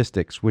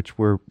statistics, which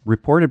were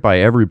reported by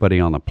everybody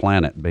on the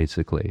planet,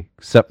 basically,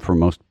 except for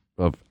most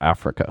of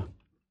Africa,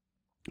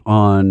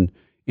 on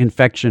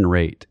infection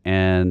rate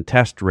and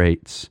test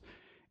rates,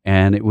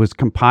 and it was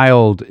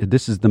compiled,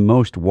 this is the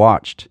most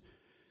watched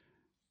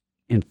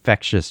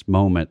infectious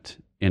moment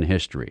in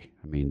history.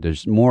 I mean,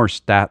 there's more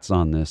stats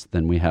on this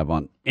than we have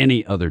on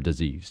any other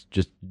disease,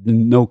 just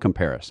no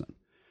comparison.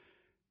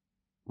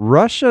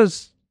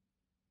 Russia's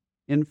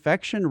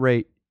infection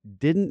rate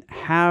didn't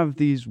have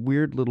these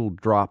weird little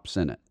drops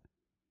in it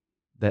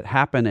that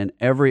happen in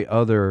every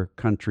other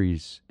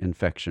country's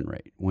infection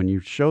rate. When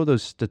you show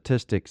those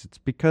statistics, it's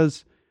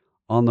because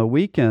on the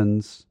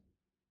weekends,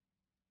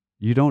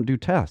 you don't do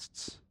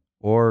tests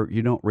or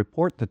you don't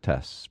report the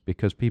tests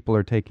because people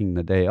are taking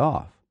the day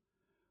off.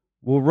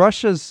 Well,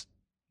 Russia's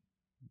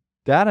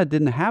data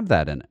didn't have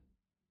that in it.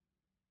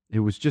 It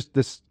was just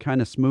this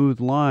kind of smooth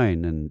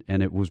line,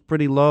 and it was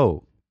pretty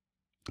low.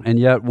 And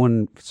yet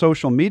when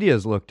social media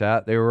is looked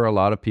at, there were a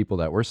lot of people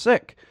that were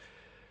sick.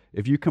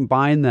 If you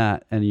combine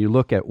that and you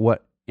look at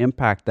what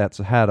impact that's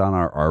had on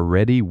our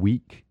already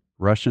weak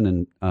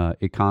Russian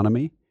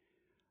economy,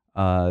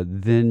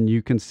 then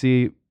you can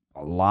see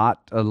a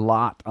lot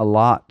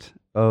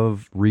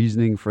of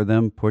reasoning for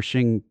them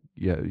pushing.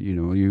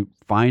 You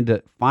find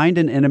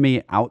an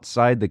enemy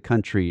outside the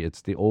country.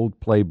 It's the old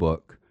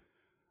playbook.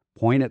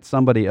 Point at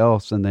somebody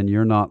else, and then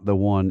you're not the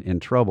one in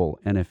trouble.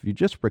 And if you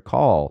just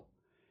recall,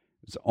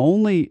 it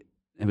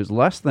was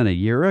less than a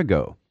year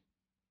ago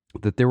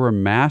that there were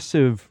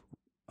massive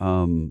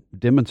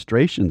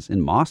demonstrations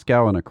in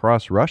Moscow and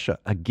across Russia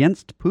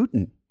against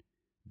Putin,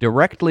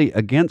 directly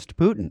against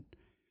Putin.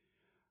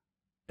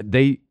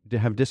 They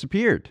have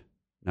disappeared.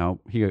 Now,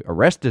 he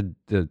arrested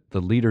the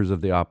leaders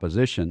of the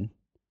opposition,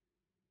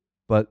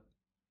 but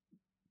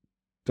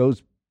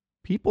those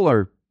people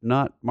are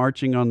not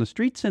marching on the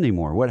streets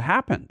anymore. What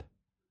happened?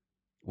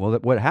 Well,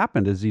 what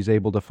happened is he's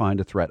able to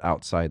find a threat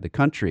outside the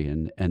country,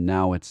 and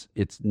now it's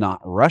not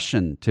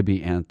Russian to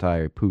be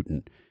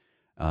anti-Putin.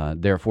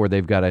 Therefore,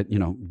 they've got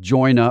to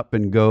join up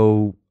and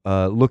go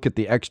look at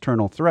the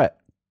external threat.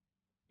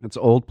 It's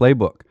an old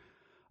playbook.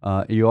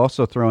 You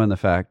also throw in the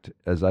fact,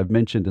 as I've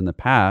mentioned in the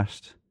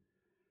past,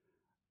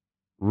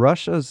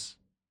 Russia's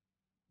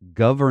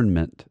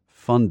government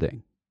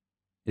funding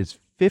is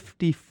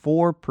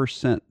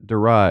 54%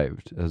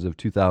 derived as of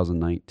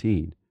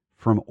 2019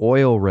 from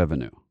oil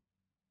revenue.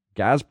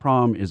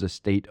 Gazprom is a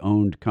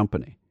state-owned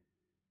company.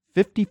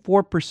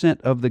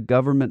 54% of the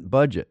government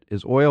budget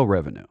is oil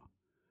revenue.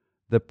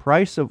 The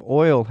price of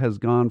oil has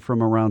gone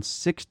from around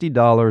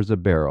 $60 a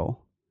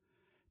barrel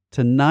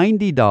to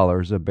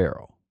 $90 a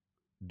barrel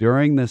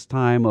during this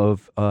time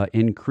of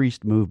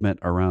increased movement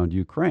around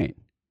Ukraine.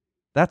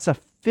 That's a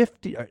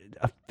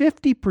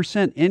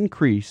 50%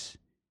 increase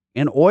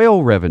in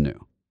oil revenue,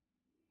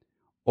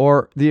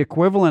 or the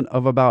equivalent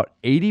of about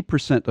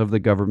 80% of the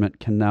government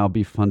can now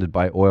be funded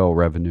by oil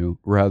revenue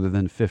rather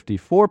than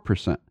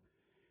 54%.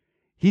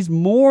 He's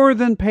more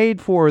than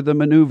paid for the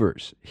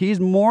maneuvers.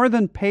 He's more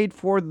than paid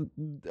for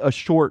a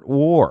short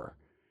war.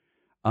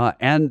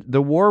 And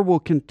the war will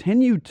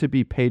continue to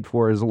be paid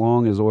for as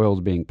long as oil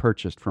is being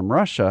purchased from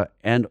Russia.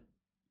 And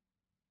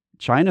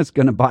China's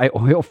going to buy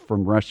oil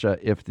from Russia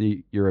if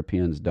the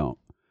Europeans don't.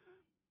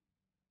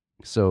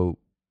 So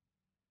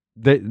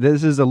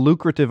this is a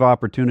lucrative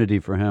opportunity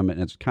for him, and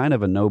it's kind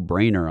of a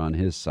no-brainer on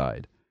his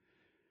side.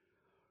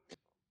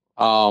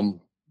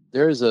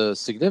 There's a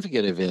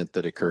significant event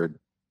that occurred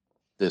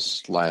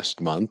this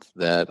last month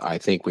that I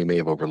think we may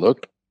have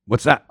overlooked.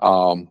 What's that?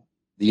 The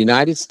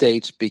United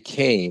States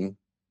became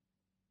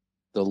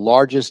the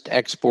largest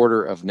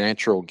exporter of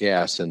natural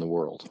gas in the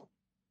world.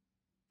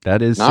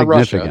 That is not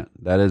significant. Russia,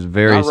 that is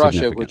very not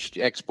significant. Russia, which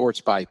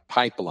exports by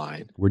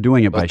pipeline. We're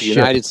doing it by the ship.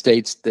 United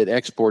States that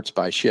exports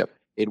by ship.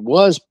 It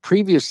was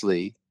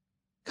previously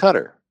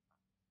Qatar,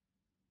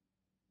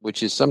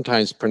 which is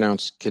sometimes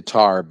pronounced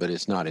Qatar, but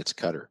it's not. It's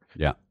Qatar.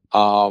 Yeah.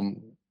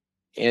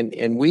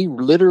 And we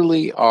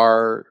literally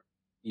are.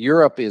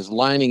 Europe is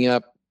lining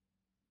up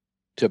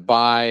to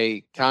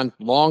buy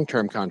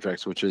long-term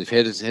contracts, which they've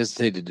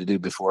hesitated to do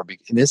before.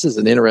 And this is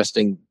an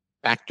interesting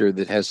factor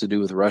that has to do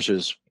with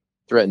Russia's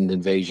threatened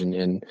invasion.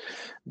 And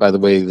by the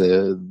way,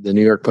 the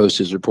New York Post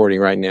is reporting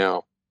right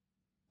now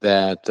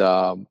that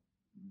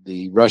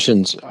the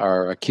Russians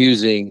are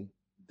accusing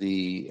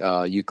the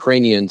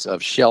Ukrainians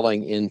of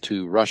shelling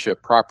into Russia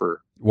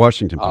proper.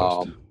 Washington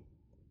Post.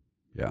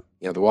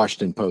 The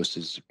Washington Post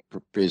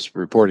is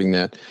reporting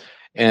that.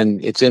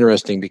 And it's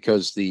interesting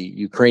because the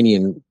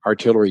Ukrainian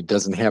artillery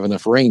doesn't have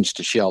enough range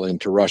to shell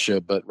into Russia,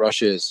 but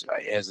Russia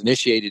has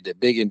initiated a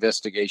big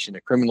investigation,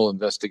 a criminal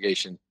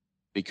investigation,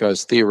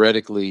 because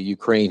theoretically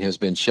Ukraine has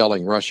been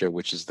shelling Russia,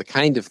 which is the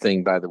kind of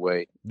thing, by the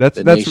way, that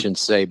nations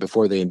say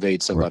before they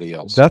invade somebody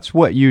else. That's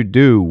what you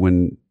do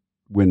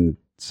when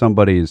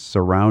somebody has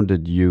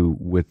surrounded you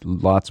with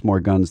lots more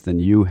guns than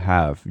you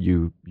have.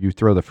 You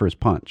throw the first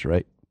punch,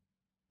 right?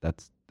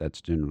 That's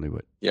generally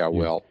what. Yeah,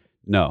 well.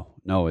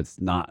 No, it's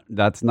not.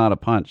 That's not a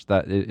punch.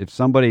 That if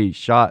somebody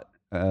shot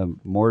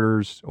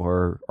mortars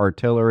or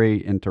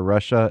artillery into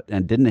Russia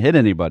and didn't hit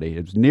anybody,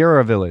 it's near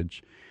a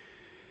village.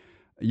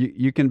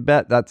 You can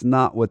bet that's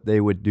not what they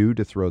would do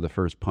to throw the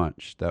first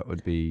punch. That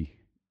would be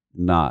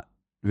not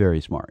very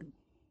smart.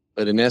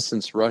 But in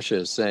essence, Russia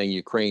is saying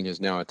Ukraine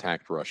has now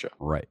attacked Russia.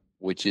 Right.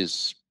 Which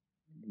is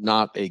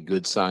not a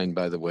good sign,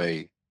 by the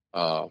way.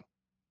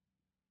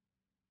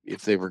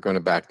 if they were going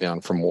to back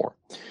down from war.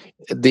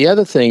 The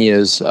other thing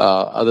is,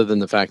 other than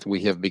the fact that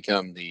we have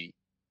become the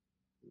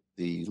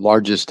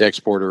largest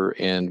exporter,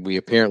 and we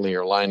apparently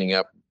are lining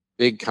up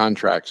big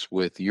contracts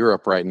with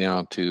Europe right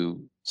now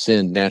to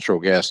send natural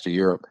gas to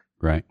Europe.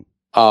 Right.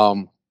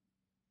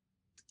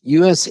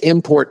 U.S.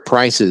 import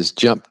prices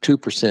jumped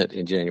 2%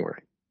 in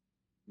January,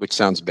 which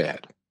sounds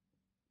bad,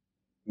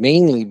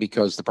 mainly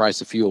because the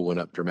price of fuel went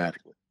up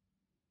dramatically.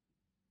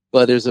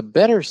 But there's a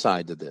better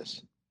side to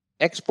this.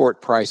 Export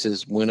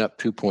prices went up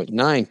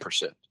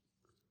 2.9%.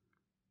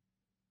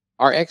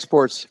 Our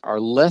exports are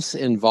less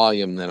in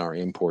volume than our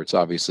imports,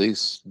 obviously,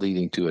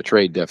 leading to a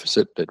trade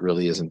deficit that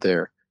really isn't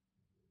there.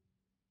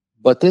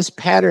 But this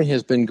pattern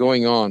has been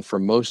going on for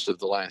most of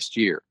the last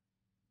year.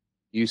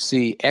 You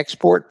see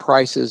export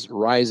prices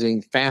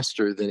rising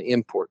faster than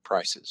import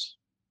prices.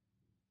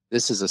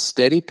 This is a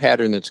steady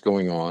pattern that's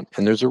going on,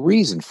 and there's a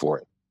reason for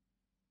it.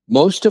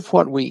 Most of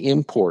what we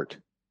import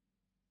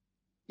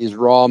is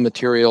raw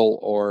material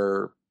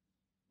or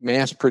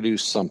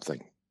mass-produced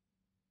something,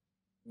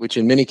 which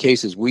in many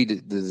cases,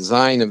 the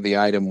design of the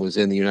item was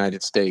in the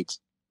United States,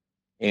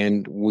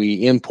 and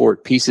we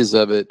import pieces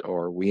of it,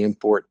 or we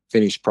import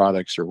finished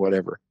products or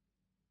whatever.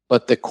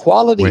 But the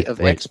quality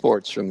of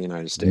exports from the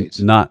United States...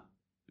 Not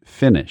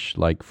finished,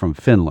 like from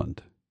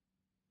Finland,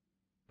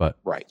 but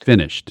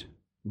finished.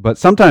 But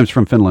sometimes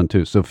from Finland,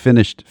 too. So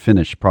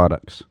finished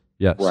products.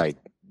 Yes. Right.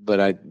 But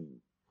I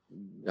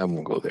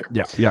won't go there.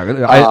 Yeah.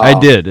 I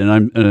did,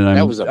 and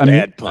that was a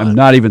bad pun. I'm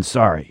not even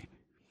sorry.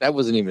 That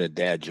wasn't even a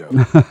dad joke.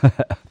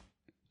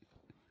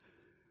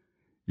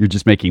 You're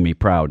just making me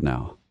proud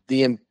now.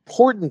 The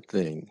important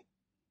thing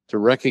to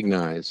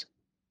recognize,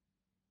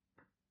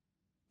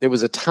 there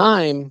was a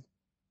time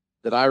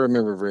that I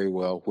remember very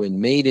well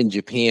when made in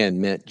Japan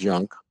meant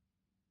junk.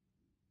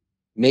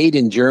 Made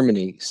in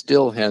Germany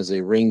still has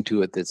a ring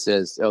to it that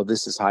says, oh,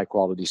 this is high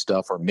quality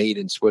stuff, or made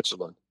in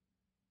Switzerland.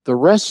 The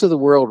rest of the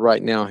world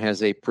right now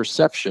has a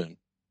perception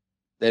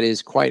that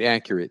is quite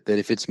accurate, that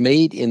if it's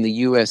made in the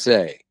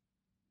USA,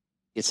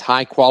 it's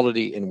high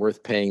quality and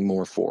worth paying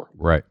more for.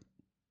 Right.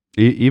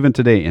 Even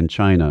today in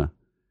China,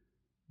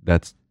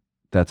 that's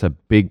a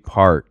big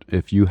part.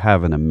 If you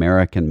have an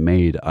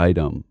American-made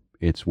item,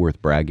 it's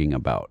worth bragging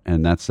about.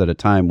 And that's at a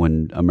time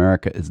when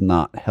America is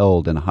not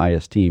held in high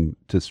esteem,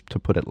 to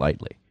put it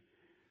lightly.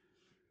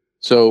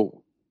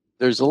 So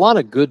there's a lot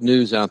of good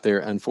news out there.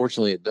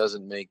 Unfortunately, it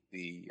doesn't make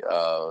the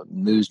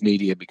news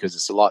media, because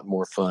it's a lot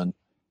more fun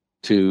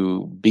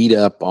to beat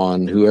up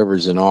on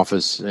whoever's in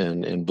office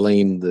and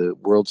blame the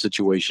world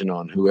situation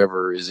on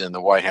whoever is in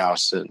the White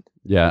House.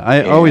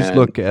 I always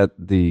look at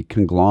the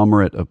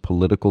conglomerate of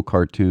political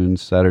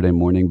cartoons Saturday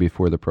morning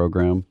before the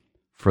program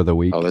for the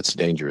week. Oh, that's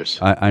dangerous.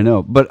 I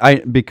know,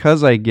 but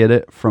because I get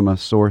it from a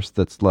source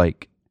that's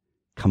like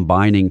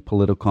combining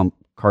political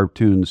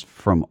cartoons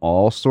from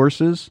all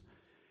sources,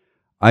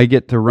 I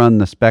get to run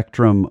the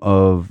spectrum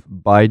of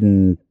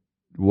Biden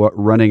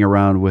running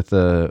around with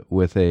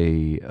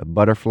a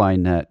butterfly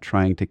net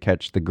trying to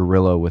catch the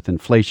gorilla with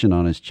inflation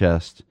on his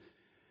chest,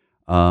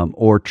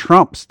 or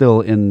Trump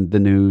still in the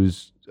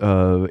news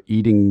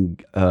eating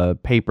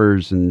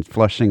papers and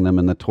flushing them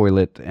in the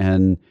toilet,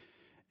 and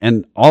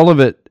all of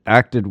it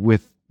acted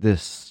with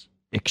this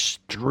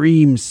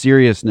extreme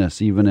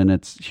seriousness, even in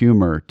its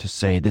humor, to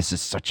say this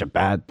is such a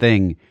bad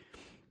thing.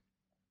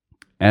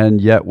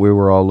 And yet we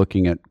were all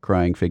looking at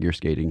crying figure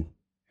skating.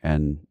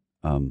 And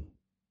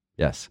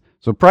yes.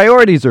 So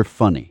priorities are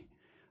funny.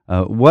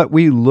 What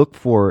we look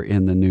for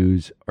in the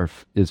news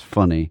is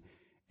funny.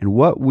 And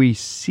what we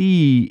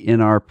see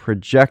in our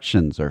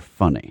projections are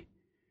funny.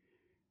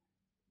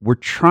 We're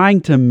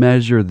trying to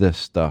measure this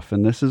stuff.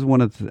 And this is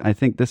one of I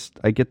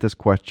get this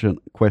question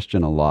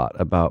a lot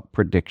about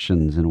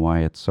predictions and why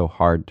it's so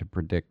hard to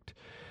predict,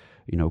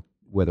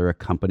 whether a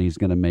company's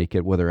going to make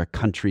it, whether a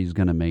country's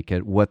going to make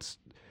it.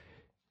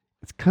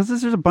 It's because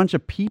there's a bunch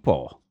of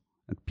people,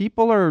 and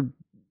people are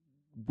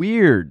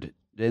weird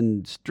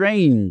and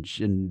strange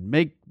and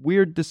make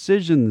weird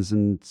decisions,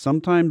 and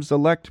sometimes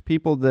elect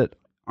people that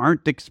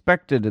aren't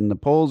expected, and the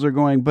polls are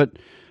going, but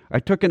I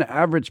took an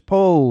average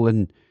poll,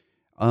 and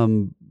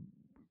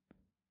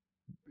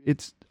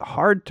it's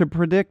hard to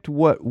predict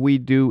what we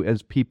do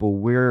as people.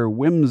 We're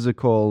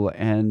whimsical,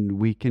 and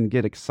we can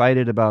get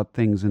excited about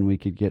things, and we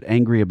could get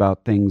angry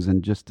about things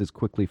and just as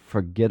quickly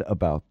forget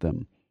about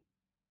them.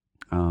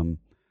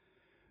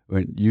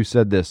 You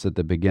said this at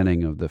the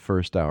beginning of the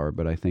first hour,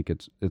 but I think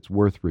it's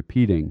worth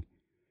repeating.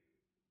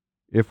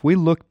 If we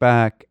look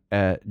back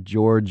at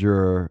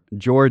Georgia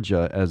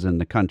as in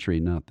the country,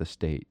 not the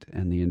state,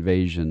 and the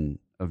invasion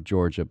of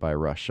Georgia by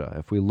Russia,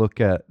 if we look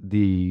at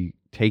the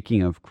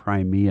taking of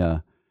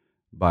Crimea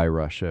by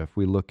Russia, if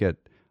we look at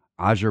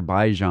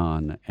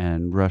Azerbaijan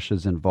and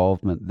Russia's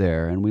involvement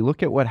there, and we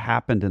look at what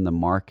happened in the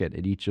market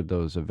at each of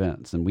those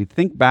events, and we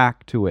think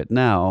back to it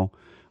now,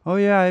 oh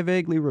yeah, I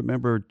vaguely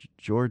remember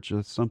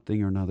Georgia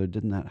something or another.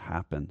 Didn't that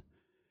happen?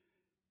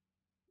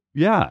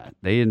 Yeah,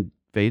 they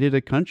invaded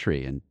a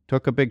country and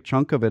took a big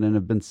chunk of it and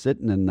have been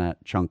sitting in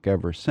that chunk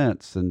ever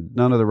since. And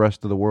none of the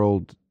rest of the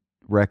world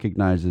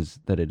recognizes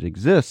that it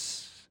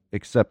exists,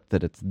 except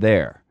that it's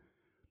there.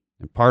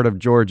 And part of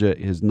Georgia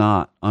is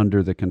not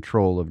under the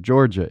control of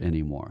Georgia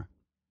anymore.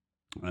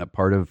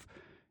 Part of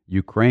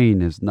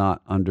Ukraine is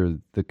not under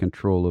the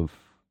control of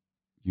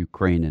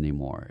Ukraine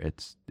anymore.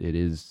 It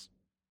is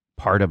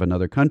part of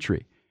another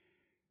country.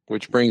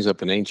 Which brings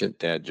up an ancient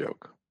dad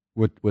joke.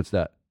 What's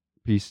that?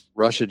 Peace?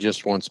 Russia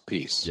just wants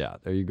peace. Yeah,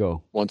 there you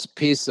go. Wants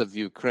peace of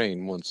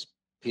Ukraine, wants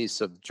peace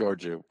of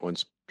Georgia,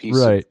 wants peace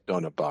Right.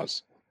 of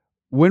Donbass.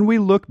 When we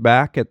look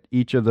back at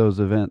each of those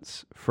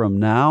events from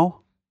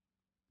now,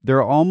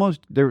 they're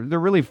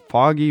really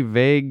foggy,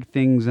 vague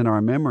things in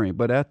our memory.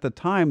 But at the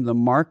time, the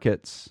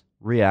markets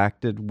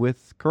reacted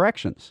with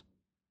corrections.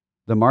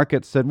 The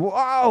market said,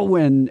 "Whoa,"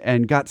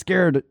 and got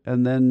scared,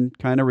 and then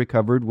kind of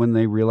recovered when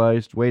they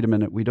realized, wait a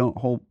minute, we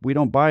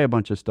don't buy a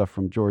bunch of stuff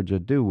from Georgia,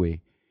 do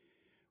we?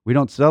 We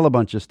don't sell a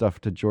bunch of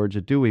stuff to Georgia,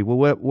 do we?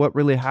 Well, what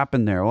really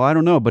happened there? Well, I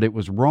don't know, but it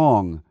was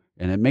wrong,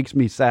 and it makes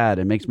me sad.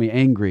 It makes me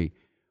angry.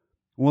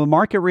 Well, the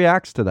market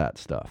reacts to that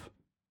stuff.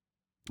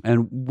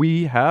 And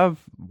we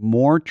have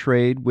more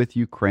trade with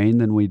Ukraine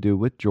than we do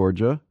with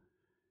Georgia,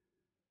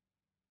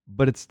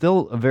 but it's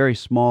still a very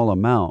small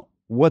amount.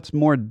 What's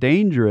more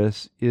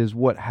dangerous is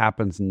what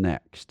happens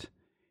next.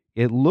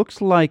 It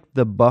looks like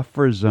the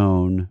buffer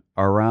zone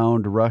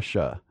around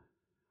Russia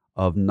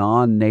of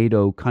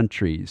non-NATO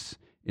countries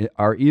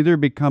are either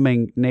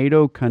becoming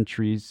NATO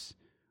countries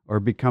or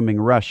becoming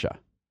Russia.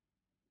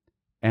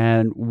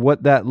 And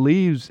what that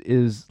leaves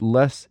is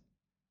less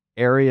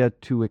area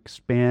to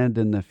expand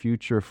in the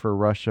future for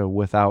Russia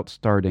without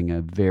starting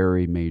a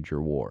very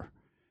major war.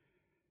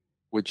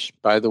 Which,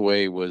 by the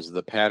way, was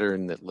the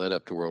pattern that led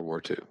up to World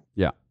War II.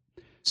 Yeah.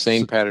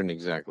 Same pattern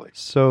exactly.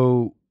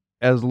 So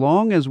as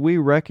long as we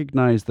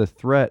recognize the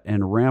threat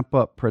and ramp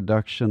up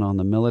production on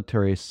the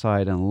military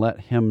side and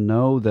let him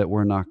know that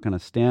we're not going to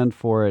stand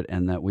for it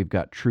and that we've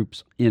got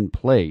troops in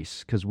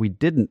place, because we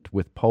didn't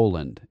with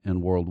Poland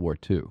in World War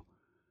II.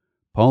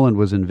 Poland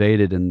was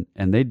invaded, and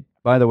they,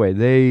 by the way,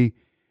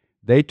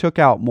 they took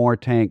out more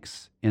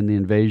tanks in the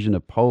invasion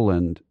of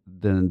Poland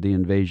than the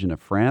invasion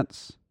of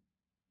France,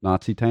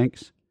 Nazi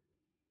tanks.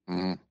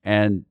 Mm-hmm.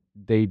 And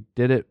they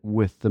did it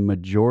with the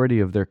majority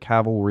of their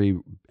cavalry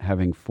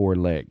having 4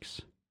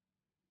 legs.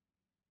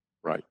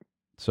 Right.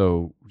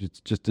 So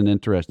it's just an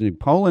interesting...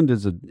 Poland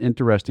is an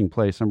interesting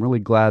place. I'm really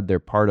glad they're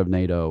part of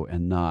NATO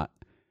and not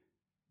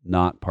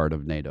part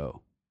of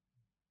NATO.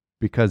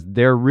 Because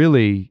they're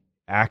really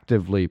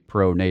actively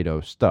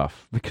pro-NATO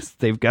stuff. Because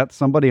they've got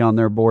somebody on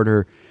their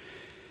border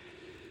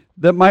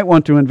that might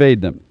want to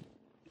invade them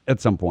at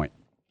some point.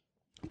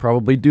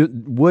 Probably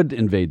would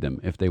invade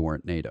them if they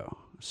weren't NATO.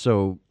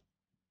 So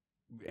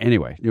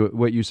anyway,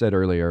 what you said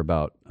earlier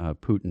about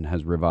Putin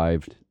has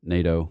revived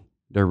NATO.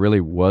 There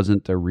really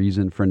wasn't a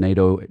reason for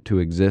NATO to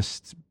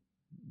exist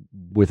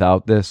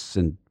without this,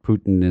 and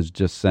Putin is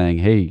just saying,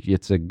 hey,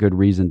 it's a good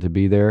reason to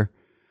be there.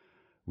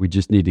 We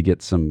just need to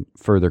get some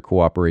further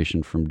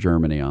cooperation from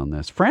Germany on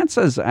this. France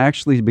is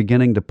actually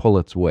beginning to pull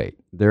its weight.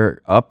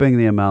 They're upping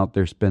the amount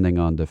they're spending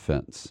on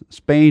defense.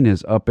 Spain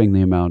is upping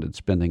the amount it's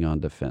spending on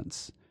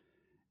defense.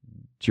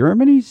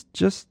 Germany's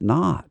just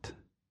not.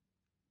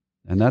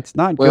 And that's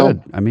not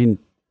good. I mean,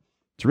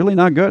 it's really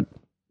not good.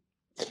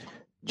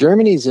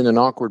 Germany's in an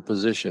awkward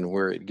position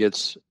where it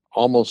gets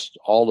almost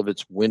all of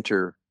its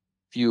winter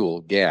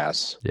fuel,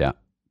 gas, to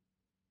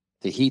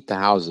heat the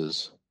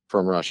houses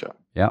from Russia.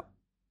 Yeah.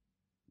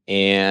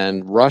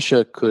 And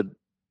Russia could,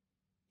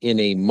 in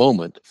a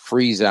moment,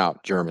 freeze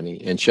out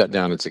Germany and shut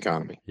down its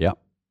economy. Yeah.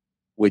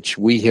 Which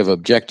we have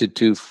objected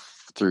to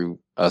through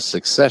a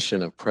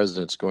succession of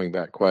presidents going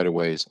back quite a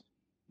ways,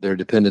 their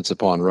dependence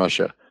upon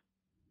Russia.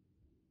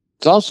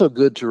 It's also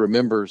good to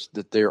remember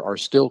that there are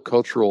still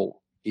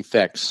cultural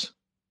effects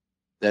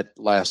that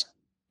last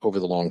over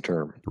the long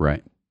term.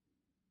 Right.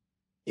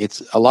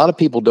 It's a lot of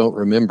people don't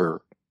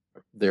remember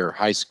their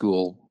high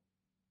school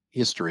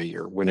history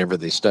or whenever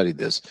they studied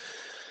this.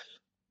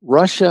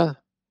 Russia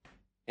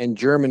and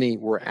Germany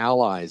were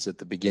allies at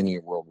the beginning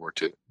of World War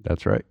II.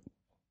 That's right.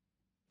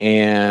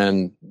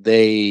 And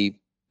they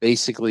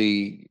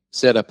basically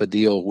set up a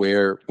deal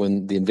where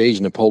when the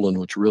invasion of Poland,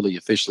 which really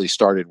officially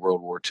started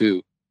World War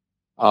II,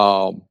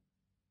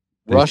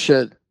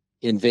 Russia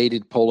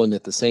invaded Poland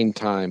at the same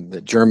time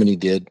that Germany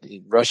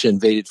did. Russia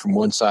invaded from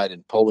one side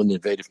and Poland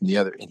invaded from the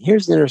other. And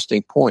here's the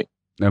interesting point.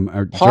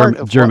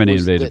 Germany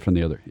invaded from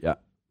the other. Yeah.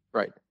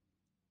 Right.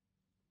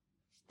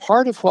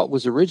 Part of what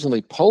was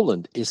originally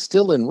Poland is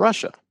still in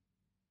Russia.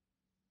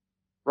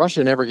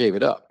 Russia never gave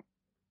it up.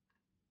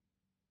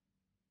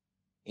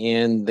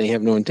 And they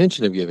have no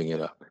intention of giving it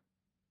up.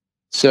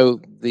 So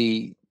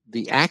the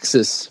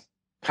Axis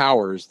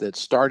powers that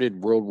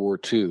started World War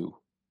II,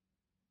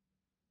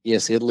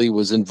 yes, Italy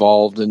was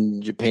involved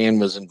and Japan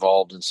was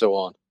involved and so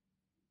on.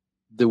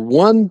 The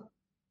one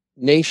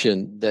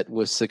nation that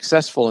was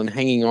successful in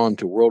hanging on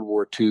to World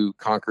War II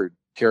conquered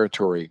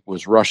territory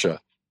was Russia.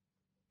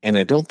 And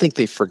I don't think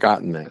they've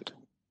forgotten that.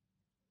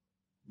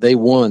 They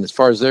won, as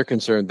far as they're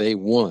concerned, they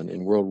won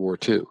in World War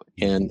II.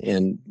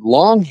 And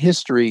long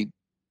history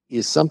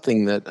is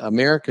something that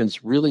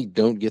Americans really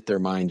don't get their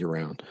mind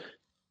around.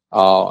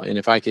 And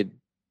if I could,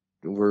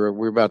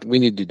 we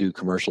need to do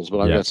commercials, but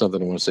I've got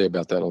something I want to say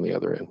about that on the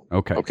other end.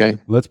 Okay.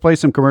 Let's play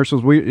some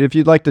commercials. If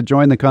you'd like to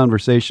join the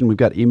conversation, we've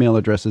got email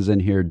addresses in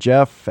here,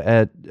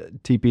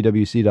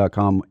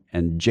 Jeff@tpwc.com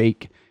and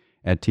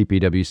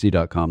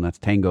Jake@tpwc.com. That's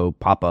Tango,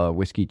 Papa,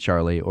 Whiskey,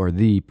 Charlie, or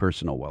The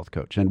Personal Wealth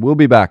Coach. And we'll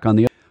be back on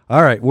the...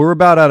 All right, we're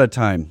about out of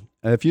time.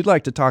 If you'd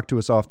like to talk to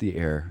us off the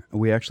air,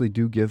 we actually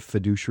do give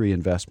fiduciary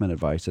investment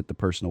advice at The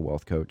Personal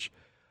Wealth Coach.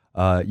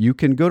 You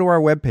can go to our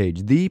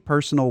webpage,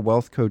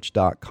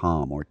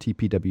 thepersonalwealthcoach.com or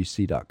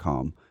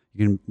tpwc.com.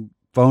 You can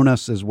phone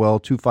us as well,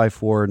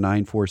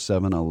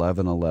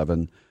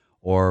 254-947-1111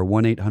 or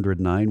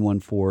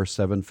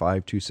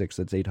 1-800-914-7526.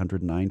 That's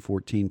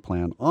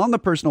 800-914-PLAN. On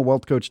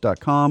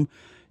thepersonalwealthcoach.com,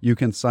 you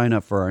can sign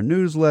up for our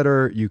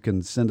newsletter. You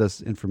can send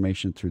us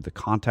information through the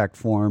contact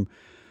form.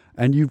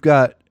 And you've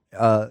got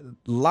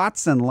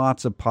lots and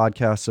lots of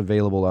podcasts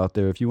available out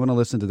there. If you want to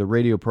listen to the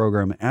radio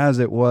program as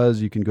it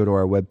was, you can go to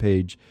our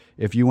webpage.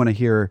 If you want to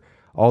hear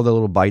all the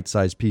little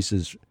bite-sized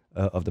pieces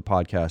of the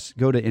podcast,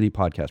 go to any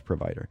podcast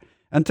provider.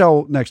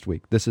 Until next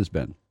week, this has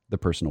been The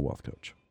Personal Wealth Coach.